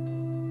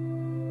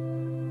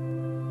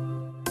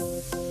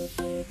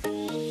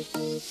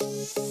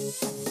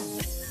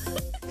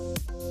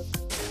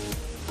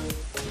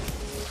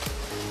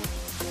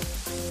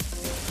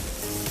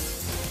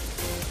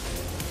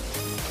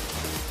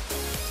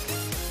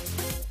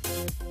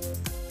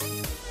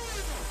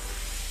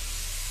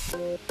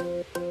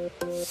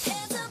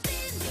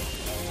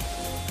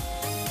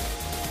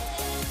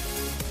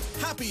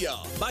 Utopia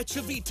by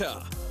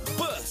Chivita.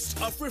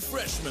 Burst of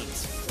refreshment.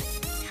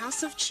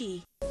 House of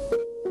Chi.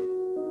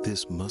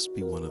 This must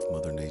be one of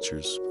Mother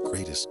Nature's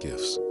greatest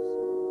gifts.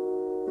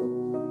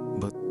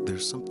 But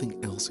there's something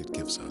else it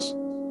gives us.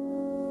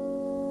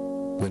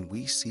 When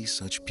we see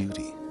such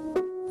beauty,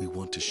 we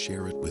want to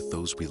share it with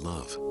those we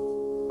love.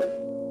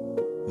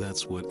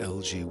 That's what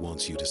LG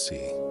wants you to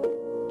see.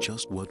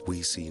 Just what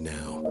we see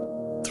now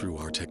through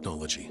our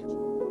technology.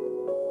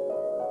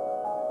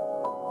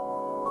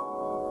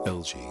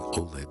 LG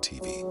OLED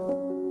TV.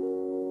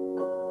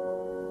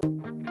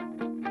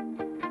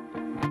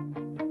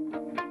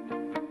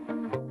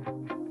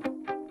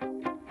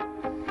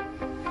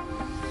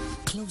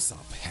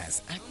 Close-Up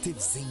has active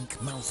zinc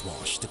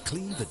mouthwash to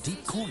clean the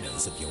deep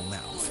corners of your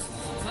mouth.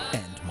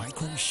 And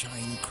Micro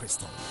Shine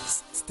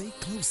crystals. Stay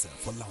closer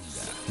for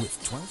longer with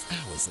 12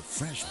 hours of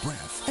fresh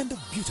breath and a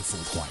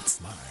beautiful white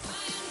smile.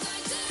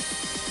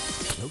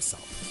 Close-Up,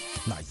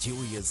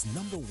 Nigeria's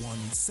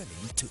 #1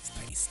 selling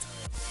toothpaste.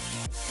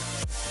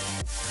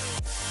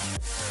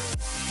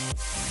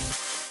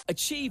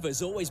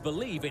 Achievers always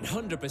believe in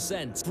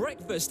 100%.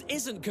 Breakfast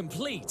isn't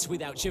complete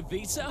without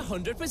Chivita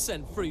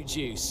 100% fruit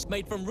juice.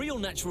 Made from real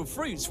natural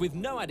fruits with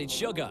no added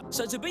sugar.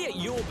 So to be at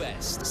your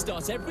best,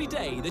 start every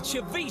day the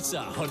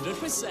Chivita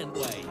 100%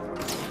 way.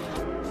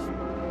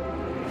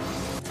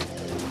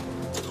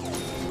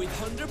 With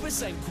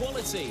 100%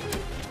 quality,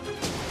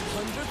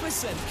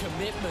 100%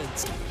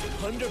 commitment,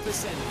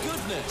 100%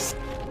 goodness,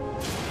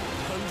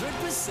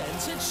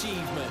 100%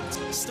 achievement.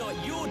 Start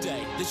your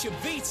day the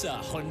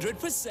Chivita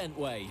 100%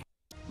 way.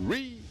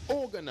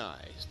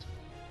 Reorganized,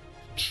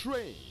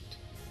 trained,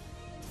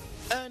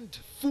 and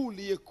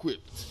fully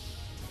equipped.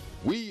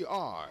 We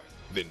are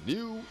the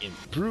new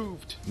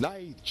improved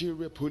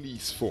Nigeria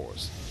Police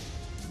Force.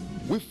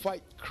 We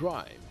fight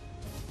crime.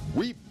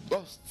 We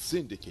bust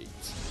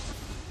syndicates.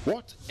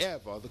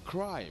 Whatever the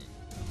crime,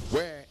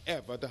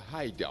 wherever the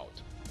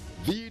hideout,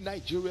 the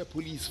Nigeria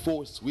Police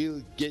Force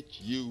will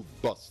get you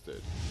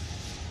busted.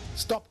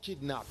 Stop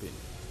kidnapping,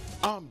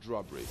 armed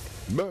robbery,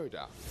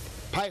 murder,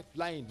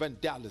 pipeline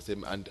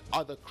vandalism, and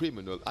other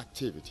criminal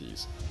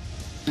activities.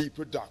 Be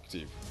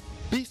productive.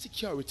 Be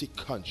security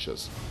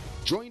conscious.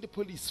 Join the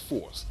police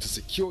force to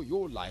secure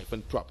your life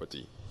and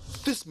property.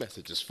 This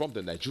message is from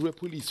the Nigeria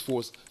Police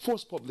Force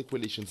Public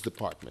Relations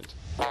Department.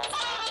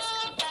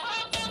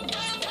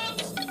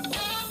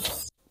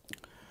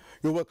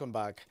 You're welcome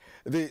back.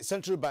 The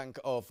Central Bank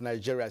of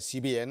Nigeria,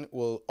 CBN,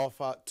 will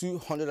offer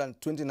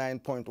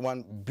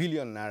 229.1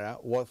 billion naira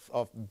worth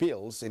of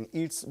bills in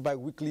its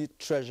bi-weekly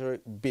Treasury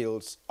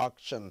bills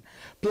auction.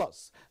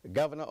 Plus, the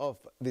governor of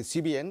the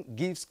CBN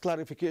gives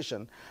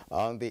clarification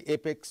on the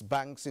Apex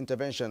Bank's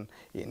intervention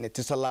in the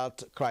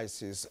Etisalat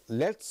crisis.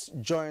 Let's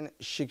join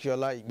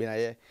Shikiola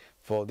Igbenaye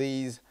for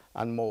these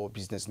and more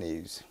business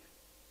news.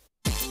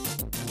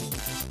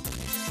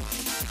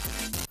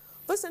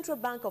 The Central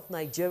Bank of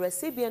Nigeria,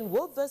 CBN,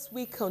 will this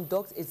week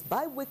conduct its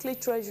bi-weekly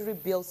Treasury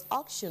bills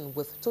auction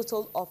with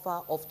total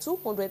offer of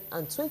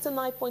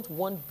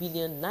 229.1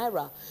 billion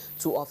naira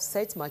to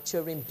offset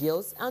maturing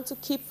bills and to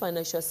keep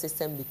financial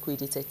system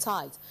liquidity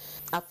tight.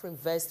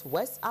 Afrinvest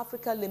West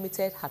Africa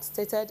Limited had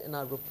stated in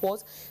a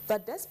report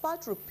that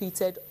despite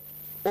repeated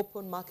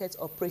open market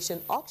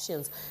operation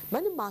auctions,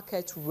 money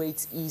market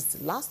rates eased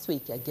last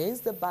week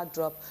against the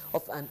backdrop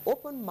of an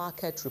open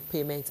market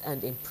repayment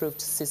and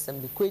improved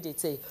system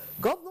liquidity.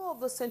 Governor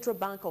of the Central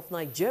Bank of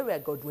Nigeria,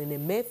 Godwin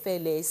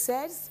Emefiele,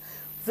 says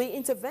the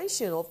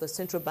intervention of the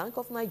Central Bank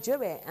of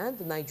Nigeria and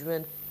the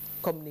Nigerian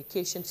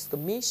Communications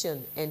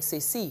Commission,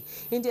 NCC,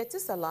 in the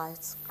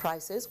Etisalat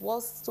crisis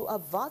was to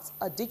avert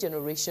a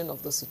degeneration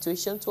of the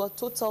situation to a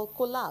total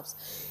collapse.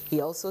 He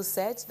also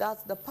said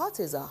that the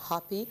parties are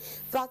happy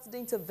that the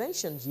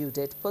intervention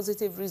yielded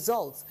positive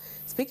results.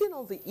 Speaking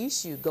on the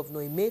issue,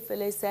 Governor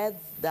Emefiele said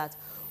that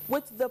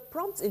with the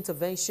prompt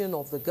intervention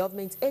of the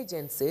government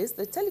agencies,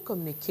 the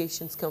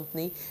telecommunications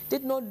company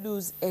did not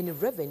lose any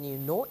revenue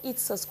nor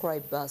its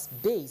subscribers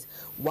base,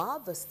 while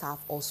the staff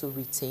also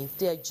retained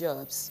their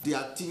jobs. The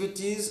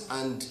activities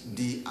and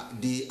the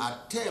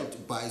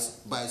attempt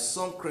by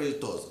some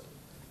creditors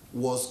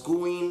was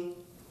going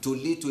to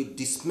lead to a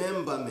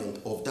dismemberment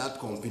of that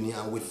company,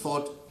 and we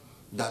thought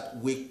that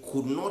we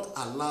could not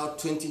allow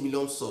 20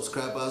 million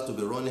subscribers to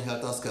be running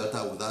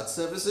helter-skelter without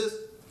services,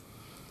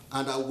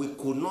 and that we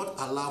could not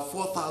allow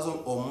 4,000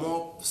 or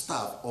more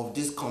staff of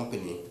this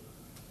company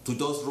to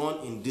just run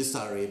in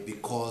disarray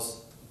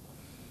because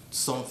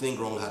something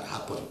wrong had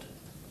happened.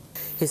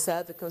 He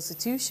said the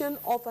constitution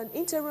of an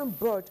interim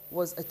board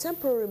was a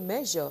temporary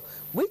measure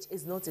which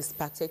is not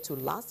expected to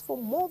last for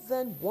more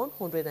than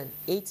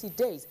 180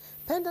 days,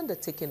 pending the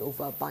taking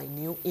over by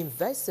new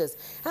investors,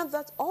 and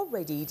that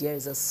already there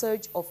is a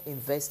surge of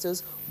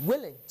investors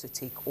willing to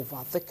take over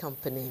the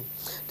company.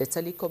 The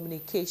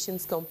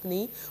telecommunications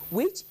company,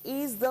 which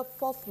is the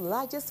fourth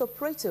largest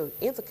operator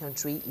in the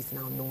country, is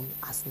now known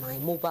as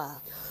Nine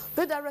Mobile.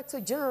 The Director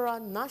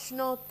General,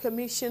 National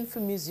Commission for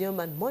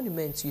Museum and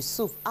Monuments,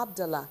 Yusuf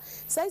Abdallah,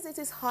 says it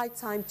is high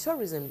time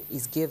tourism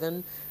is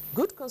given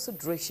good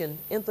consideration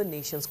in the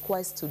nation's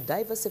quest to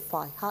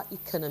diversify her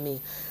economy,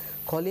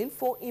 calling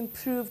for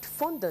improved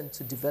funding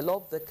to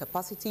develop the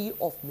capacity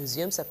of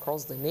museums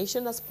across the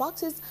nation as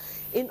practiced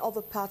in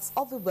other parts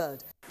of the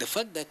world. The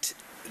fact that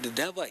the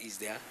Daba is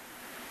there,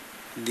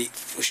 the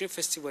Ocean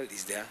Festival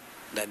is there,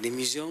 that the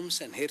museums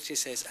and heritage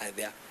sites are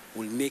there,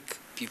 will make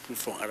people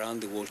from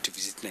around the world to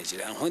visit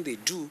Nigeria. And when they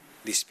do,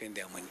 they spend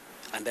their money.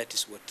 And that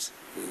is what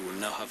we will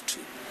now have to.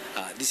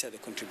 These are the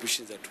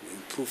contributions that will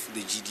improve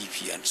the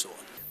GDP and so on.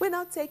 We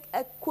now take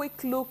a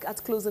quick look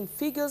at closing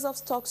figures of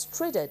stocks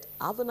traded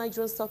at the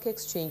Nigerian Stock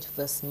Exchange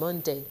this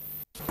Monday.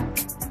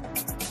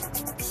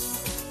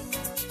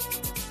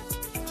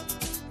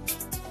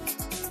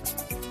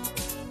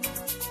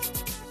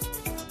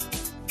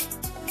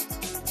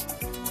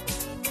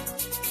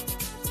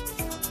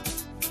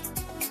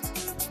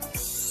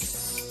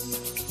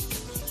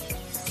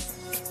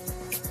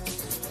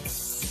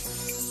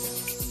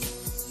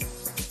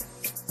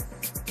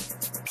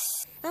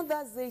 And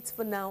that's it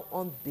for now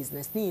on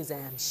Business News. I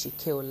am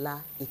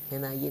Shikeola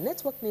Ikmenaye.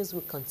 Network News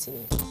will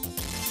continue.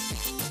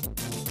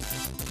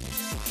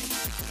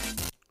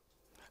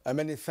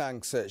 Many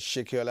thanks,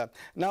 Shikeola.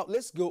 Now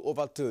let's go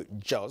over to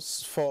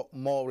Jos for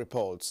more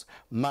reports.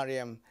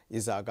 Mariam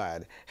is our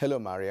guide. Hello,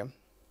 Mariam.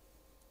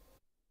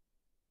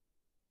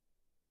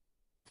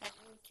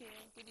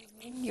 Good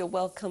evening. You're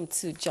welcome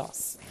to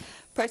Jos.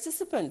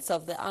 Participants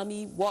of the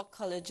Army War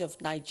College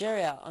of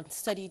Nigeria on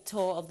study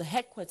tour of the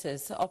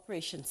headquarters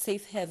Operation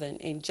Safe Haven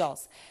in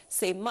Jos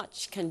say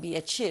much can be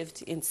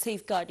achieved in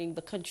safeguarding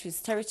the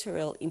country's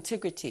territorial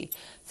integrity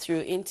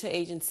through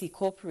interagency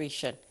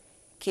cooperation.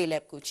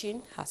 Caleb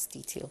Gochin has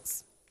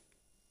details.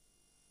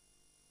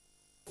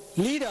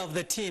 Leader of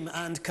the team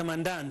and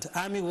Commandant,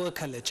 Army War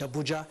College,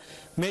 Abuja,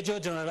 Major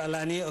General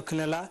Alani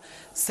Okunela,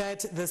 said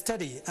the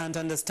study and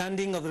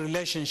understanding of the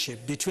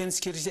relationship between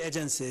security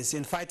agencies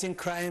in fighting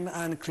crime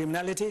and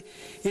criminality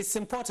is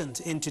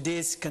important in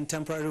today's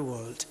contemporary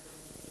world.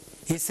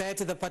 He said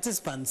the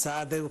participants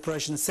are at the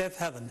Operation Safe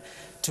Haven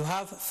to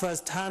have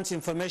first-hand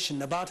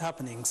information about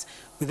happenings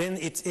within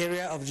its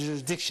area of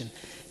jurisdiction,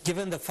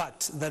 given the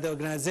fact that the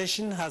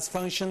organization has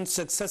functioned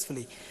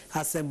successfully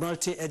as a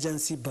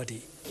multi-agency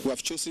body. We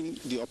have chosen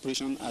the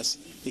operation as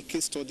a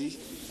case study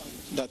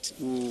that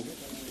will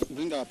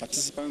bring our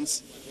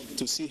participants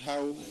to see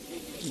how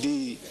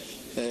the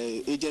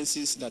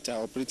agencies that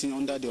are operating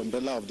under the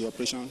umbrella of the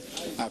operation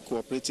are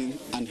cooperating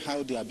and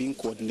how they are being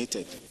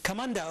coordinated.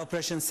 Commander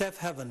Operation Safe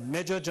Haven,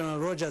 Major General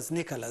Rogers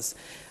Nicholas,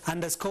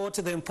 underscored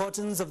the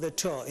importance of the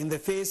tour in the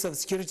face of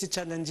security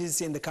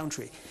challenges in the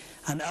country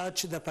and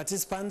urged the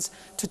participants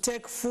to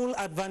take full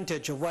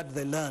advantage of what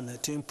they learn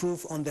to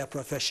improve on their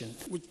profession.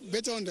 With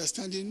better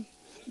understanding,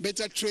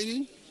 better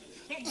training,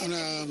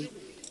 and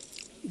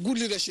good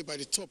leadership at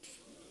the top,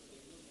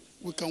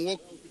 we can work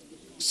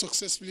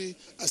successfully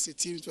as a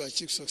team to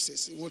achieve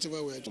success in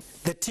whatever we are doing.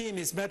 The team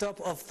is made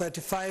up of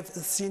 35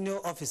 senior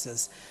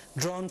officers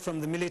drawn from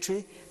the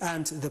military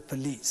and the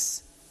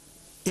police.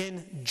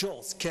 In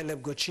Jos,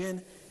 Caleb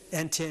Gochin,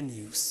 NTN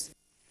News.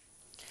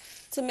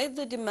 To meet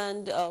the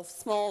demand of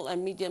small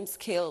and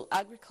medium-scale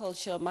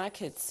agriculture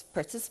markets,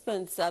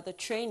 participants at the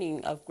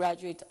training of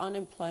graduate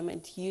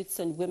unemployment youths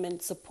and women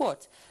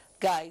support,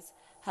 GUYS,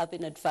 have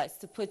been advised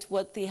to put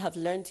what they have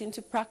learned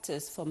into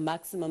practice for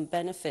maximum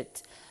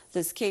benefit.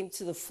 This came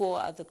to the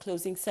fore at the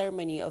closing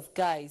ceremony of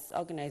GUYS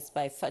organized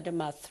by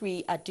FADEMA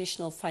 3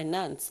 Additional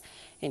Finance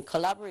in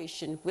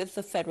collaboration with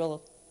the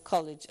Federal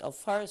College of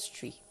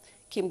Forestry.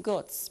 Kim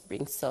Gotts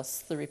brings us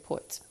the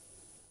report.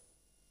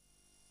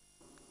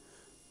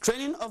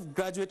 Training of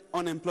graduate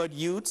unemployed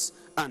youths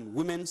and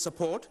women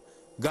support,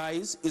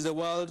 GUYS is a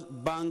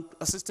World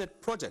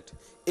Bank-assisted project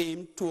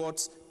aimed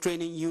towards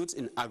training youths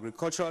in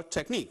agricultural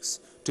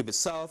techniques to be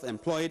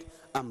self-employed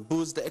and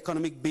boost the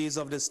economic base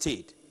of the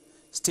state.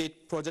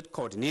 State Project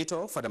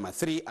Coordinator for FADEMA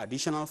 3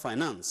 Additional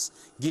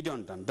Finance,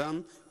 Gideon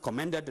Dandan,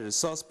 commended the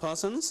resource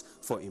persons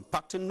for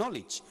impacting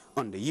knowledge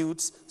on the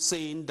youths,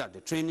 saying that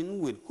the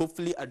training will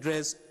hopefully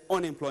address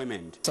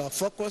unemployment. So our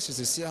focus is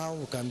to see how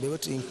we can be able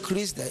to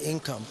increase their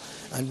income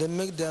and then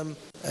make them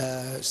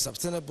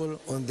sustainable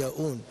on their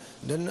own.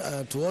 Then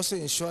to also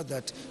ensure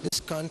that this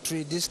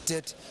country, this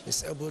state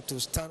is able to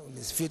stand on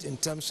its feet in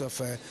terms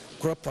of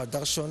crop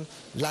production,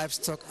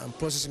 livestock and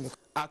processing.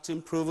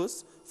 Acting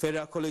Provost,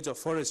 Federal College of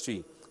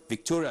Forestry,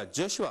 Victoria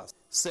Joshua,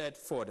 said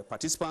for the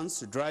participants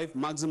to drive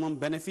maximum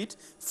benefit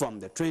from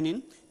the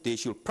training, they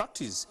should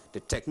practice the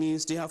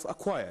techniques they have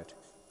acquired.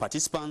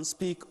 Participants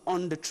speak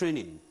on the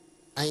training.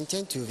 I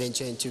intend to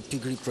venture into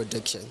piggery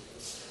production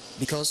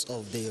because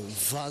of the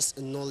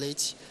vast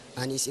knowledge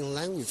and it's in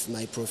line with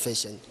my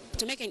profession.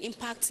 To make an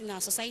impact in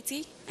our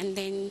society and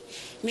then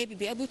maybe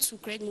be able to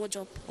create more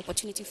job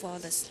opportunity for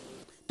others.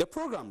 The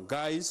program,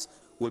 GUYS,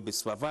 will be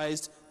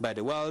supervised by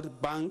the World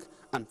Bank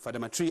and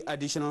FADEMA 3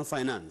 Additional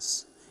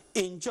Finance.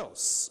 In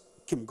Jos,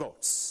 Kim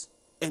Gotts,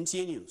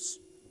 NTA News.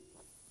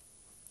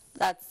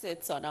 That's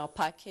it on our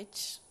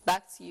package.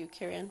 Back to you,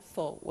 Kieran,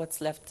 for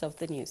what's left of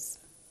the news.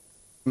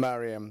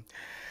 Mariam.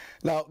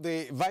 Now,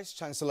 the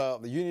Vice-Chancellor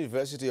of the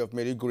University of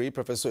Maiduguri,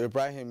 Professor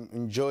Ibrahim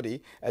Njodi,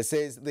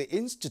 says the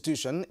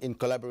institution, in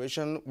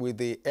collaboration with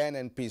the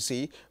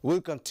NNPC, will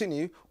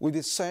continue with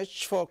the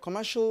search for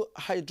commercial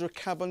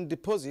hydrocarbon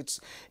deposits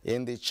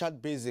in the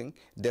Chad Basin,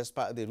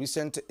 despite the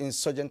recent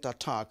insurgent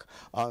attack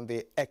on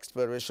the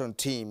exploration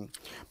team.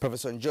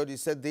 Professor Njodi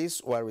said this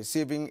while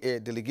receiving a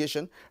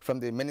delegation from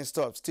the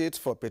Minister of State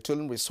for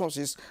Petroleum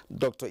Resources,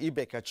 Dr.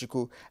 Ibe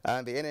Kachiku,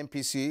 and the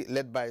NNPC,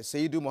 led by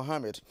Seidu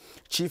Mohammed,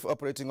 Chief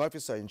Operating Officer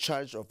in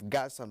charge of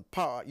gas and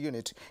power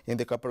unit in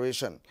the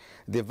corporation.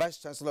 The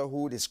Vice-Chancellor,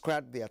 who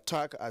described the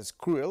attack as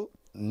cruel,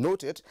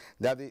 noted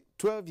that the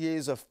 12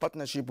 years of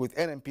partnership with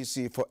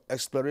NNPC for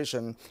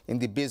exploration in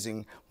the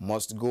basin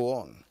must go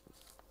on.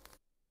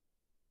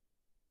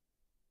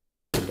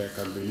 There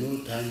can be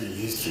no time in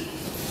history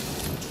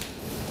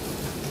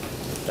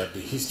that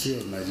the history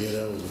of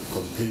Nigeria will be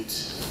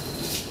complete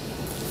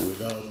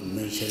without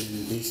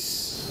mentioning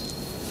this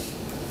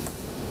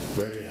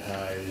very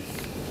high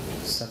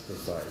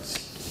sacrifice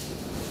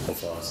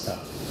of our staff.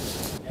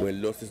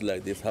 When losses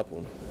like this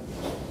happen,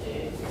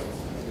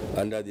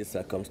 under this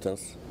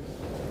circumstance,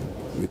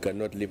 we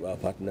cannot leave our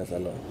partners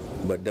alone,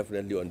 but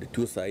definitely on the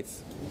two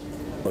sides,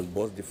 on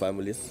both the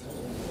families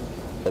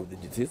of the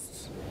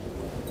deceased,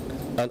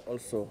 and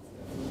also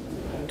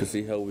to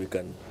see how we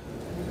can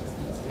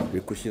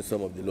cushion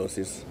some of the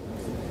losses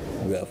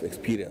we have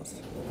experienced.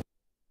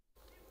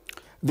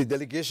 The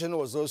delegation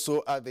was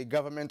also at the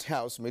Government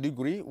House,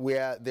 Maiduguri,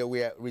 where they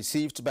were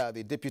received by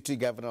the Deputy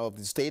Governor of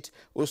the state,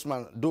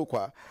 Usman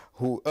Dokwa,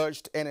 who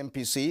urged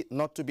NNPC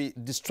not to be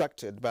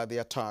distracted by the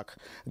attack.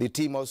 The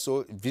team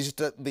also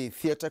visited the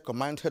Theatre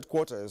Command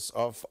Headquarters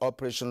of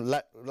Operation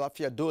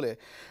Lafia Dole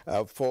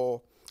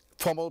for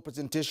formal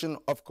presentation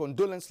of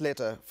condolence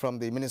letter from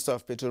the Minister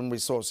of Petroleum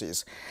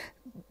Resources.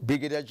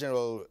 Brigadier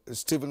General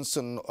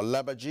Stevenson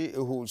Olabaji,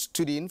 who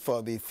stood in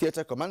for the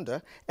theatre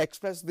commander,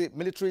 expressed the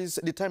military's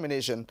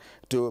determination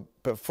to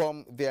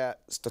perform their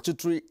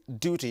statutory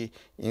duty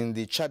in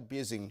the Chad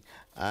Basin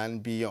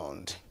and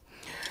beyond.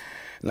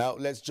 Now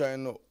let's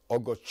join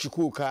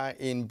Ogochukwuka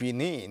in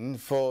Benin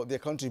for their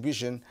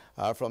contribution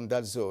from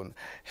that zone.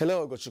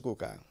 Hello,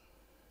 Ogochukwuka.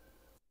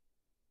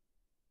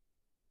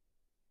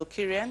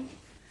 Kirian,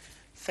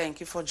 thank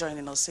you for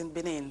joining us in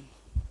Benin.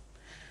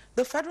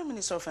 The Federal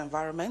Ministry of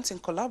Environment, in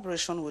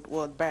collaboration with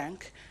World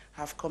Bank,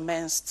 have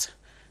commenced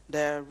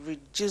the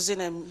Reducing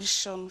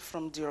Emission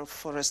from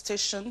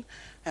Deforestation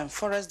and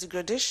Forest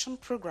Degradation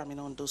Program in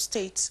Ondo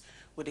State,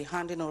 with the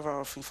handing over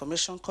of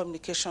information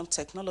communication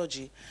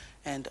technology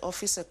and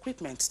office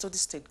equipment to the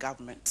state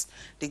government.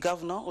 The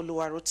governor,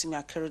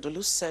 Oluwarotimi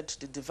Akeredolu, said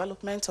the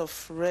development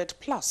of RED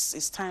Plus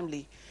is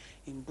timely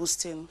in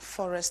boosting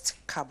forest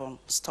carbon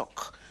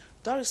stock.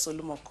 Doris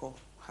Olumoko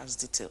has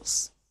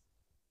details.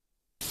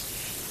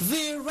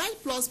 The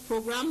RED Plus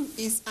program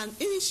is an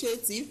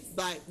initiative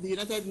by the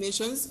United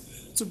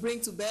Nations to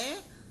bring to bear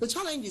the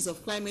challenges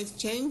of climate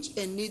change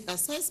and need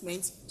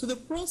assessment to the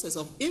process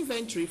of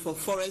inventory for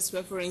forest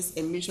reference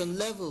emission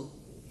level.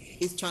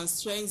 It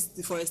transcends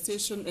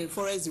deforestation and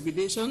forest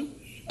degradation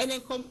and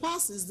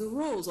encompasses the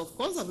roles of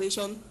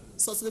conservation,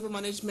 sustainable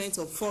management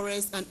of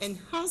forests, and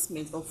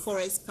enhancement of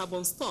forest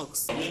carbon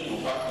stocks. We need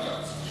to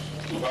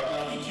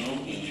partner with you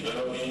in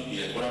developing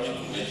the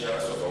economic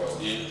measures of our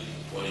state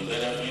for the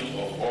benefit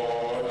of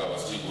all our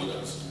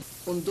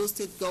stakeholders. Ondo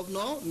State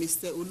Governor,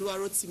 Mr.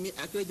 Oluwarotimi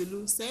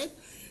Akeredolu, said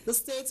the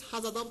state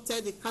has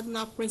adopted the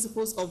cardinal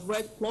principles of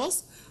RED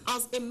Plus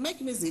as a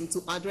mechanism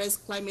to address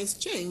climate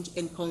change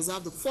and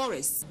conserve the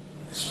forests.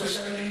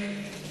 Especially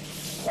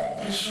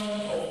completion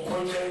of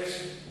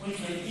projects which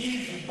will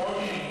ease the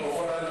burden of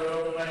our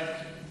development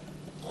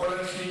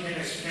currently being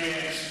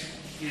experienced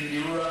in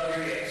the rural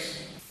areas.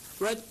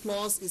 RED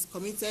Plus is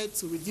committed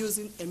to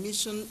reducing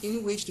emission,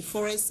 in which the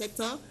forest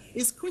sector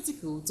is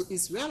critical to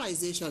its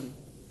realization.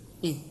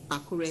 In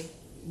Akure,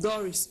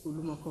 Doris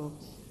Olumoko,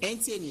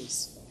 NTA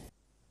News.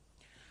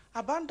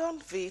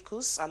 Abandoned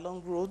vehicles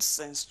along roads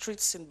and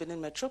streets in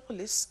Benin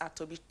Metropolis are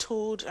to be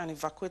towed and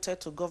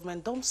evacuated to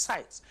government dump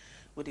sites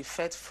with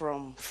effect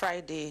from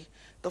Friday,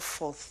 the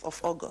 4th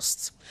of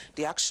August.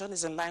 The action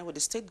is in line with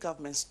the state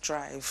government's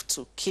drive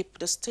to keep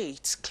the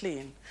state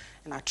clean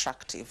and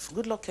attractive.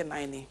 Goodluck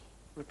Enaini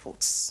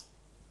reports.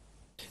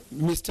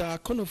 Mr.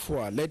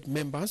 Konofua led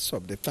members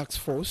of the task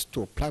force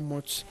to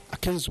Plymouth,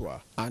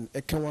 Akenzua, and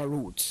Ekenwa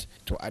roads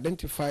to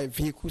identify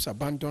vehicles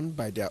abandoned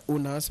by their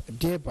owners,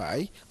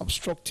 thereby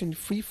obstructing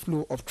free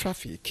flow of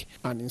traffic,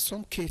 and in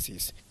some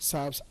cases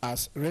serves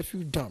as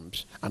refuge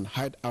dumps and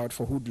hideout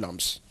for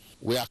hoodlums.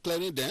 We are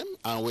clearing them,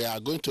 and we are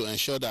going to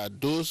ensure that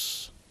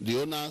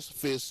the owners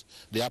face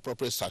the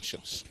appropriate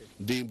sanctions.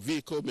 The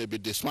vehicle may be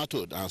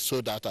dismantled and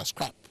sold out as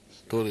scrap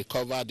to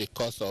recover the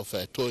cost of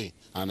towing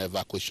and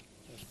evacuation.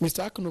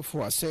 Mr.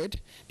 Akonofua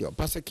said the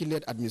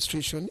Obaseki-led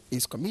administration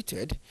is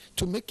committed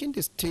to making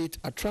the state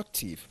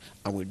attractive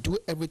and will do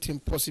everything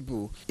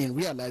possible in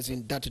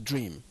realizing that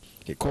dream.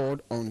 He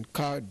called on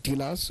car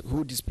dealers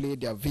who display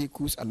their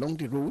vehicles along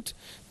the road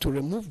to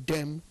remove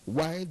them,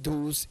 while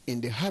those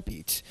in the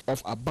habit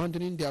of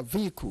abandoning their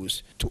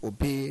vehicles to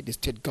obey the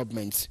state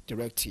government's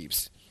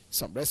directives.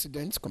 Some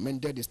residents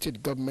commended the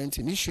state government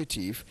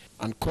initiative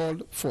and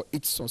called for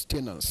its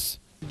sustenance.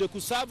 They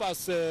could serve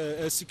as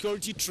a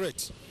security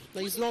threat.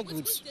 But it's not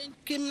good.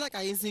 Criminals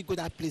can easily go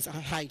to that place and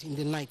hide in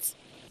the night.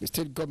 The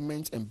state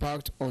government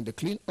embarked on the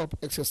clean-up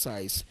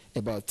exercise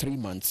about 3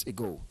 months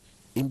ago.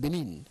 In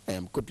Benin, I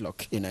am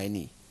Goodluck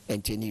Inaini,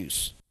 NT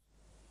News.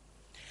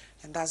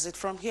 And that's it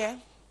from here.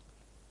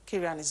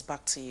 Kirian is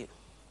back to you.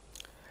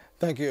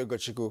 Thank you,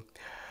 Gochiku.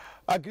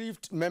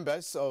 Aggrieved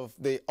members of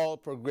the All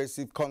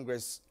Progressive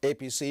Congress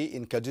APC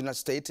in Kaduna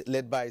State,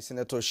 led by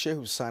Senator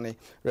Shehu Sani,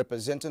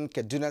 representing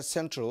Kaduna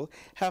Central,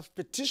 have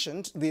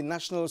petitioned the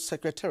National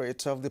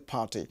Secretariat of the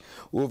party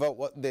over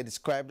what they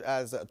described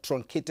as a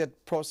truncated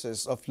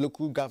process of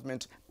local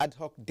government ad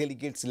hoc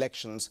delegate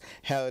elections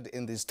held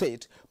in the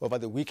state over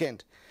the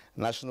weekend.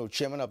 National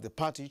Chairman of the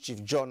party,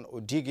 Chief John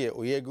Odige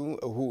Oyegu,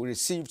 who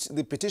received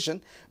the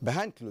petition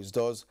behind closed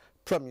doors,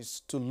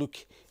 promised to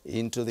look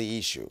into the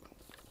issue.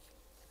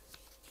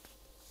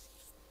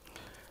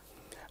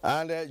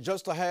 And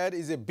just ahead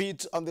is a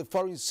bit on the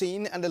foreign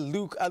scene and a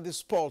look at the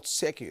sports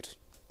circuit.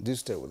 Do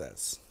stay with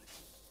us.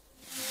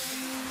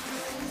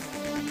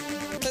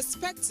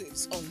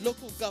 Perspectives on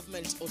local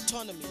government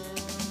autonomy.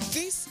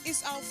 This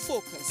is our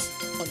focus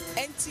on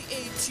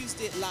NTA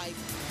Tuesday Live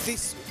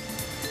this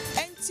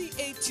week.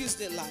 NTA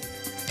Tuesday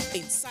Live.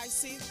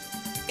 Incisive,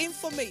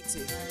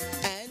 informative,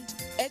 and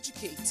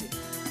educative.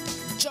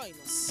 Join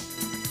us.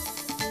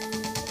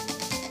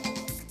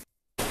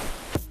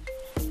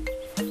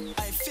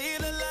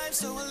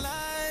 So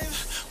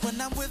alive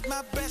when I'm with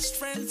my best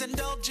friends,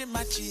 indulging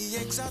my G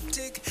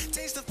exotic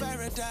taste of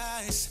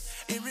paradise,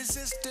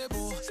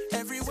 irresistible.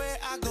 Everywhere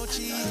I go,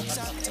 G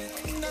exotic.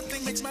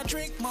 Nothing makes my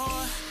drink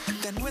more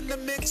than when the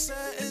mixer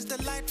is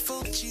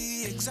delightful.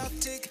 G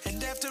exotic,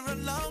 and after a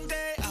long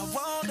day, I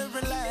wanna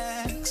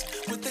relax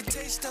with the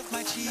taste of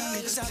my G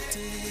exotic.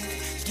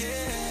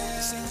 Yeah,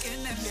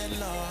 sinking and get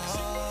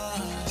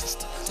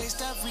lost.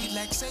 Taste of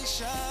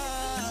relaxation,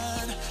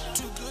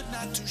 too good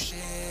not to share.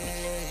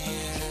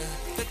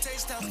 The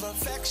taste of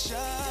perfection.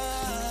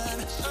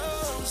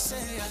 Oh, say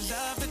I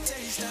love the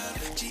taste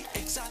of G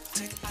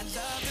exotic. I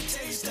love the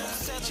taste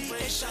of G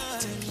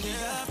exotic.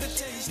 Love the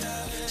taste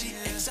of G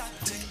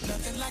exotic.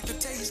 Nothing like the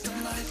taste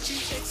of my G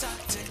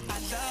exotic. I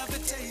love the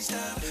taste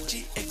of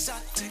G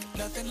exotic.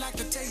 Nothing like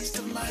the taste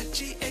of my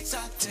G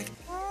exotic.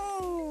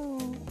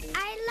 Oh,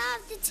 I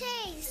love the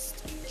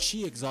taste.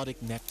 G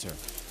exotic nectar.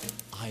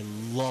 I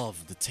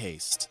love the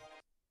taste.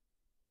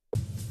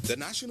 The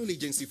National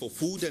Agency for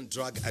Food and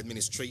Drug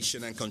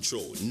Administration and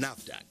Control,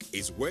 NAFDAC,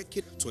 is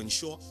working to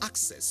ensure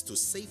access to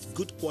safe,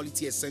 good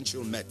quality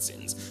essential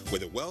medicines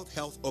with the World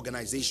Health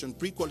Organization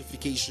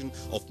pre-qualification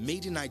of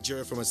made in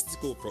Nigeria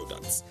pharmaceutical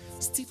products,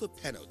 stiffer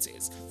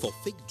penalties for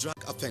fake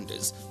drug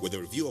offenders with a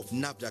review of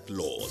NAFDAC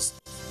laws,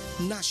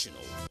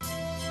 national,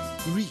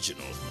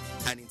 regional,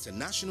 and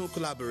international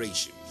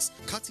collaborations,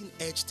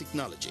 cutting-edge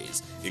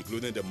technologies,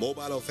 including the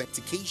mobile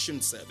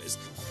authentication service.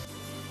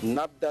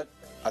 NAFDAC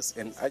as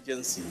an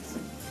agency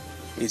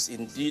is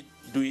indeed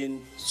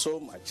doing so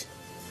much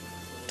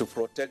to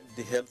protect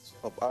the health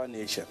of our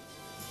nation.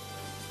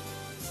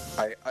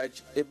 I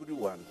urge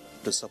everyone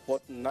to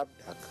support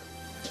NAFDAC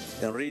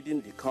in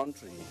ridding the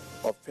country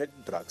of fake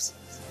drugs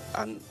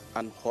and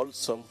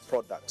unwholesome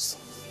products.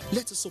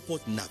 Let us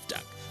support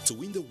NAFDAC to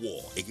win the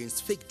war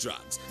against fake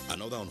drugs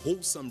and other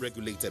unwholesome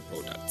regulated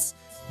products.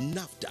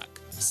 NAFDAC,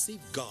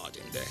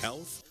 safeguarding the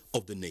health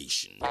of the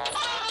nation.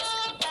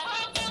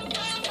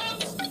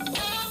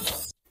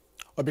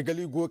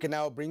 Obigali Gwoke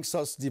now brings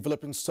us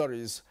developing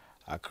stories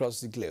across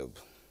the globe.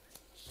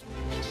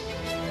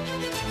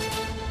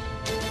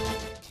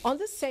 On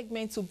this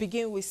segment, we'll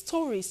begin with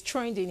stories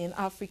trending in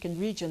African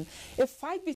region. A fight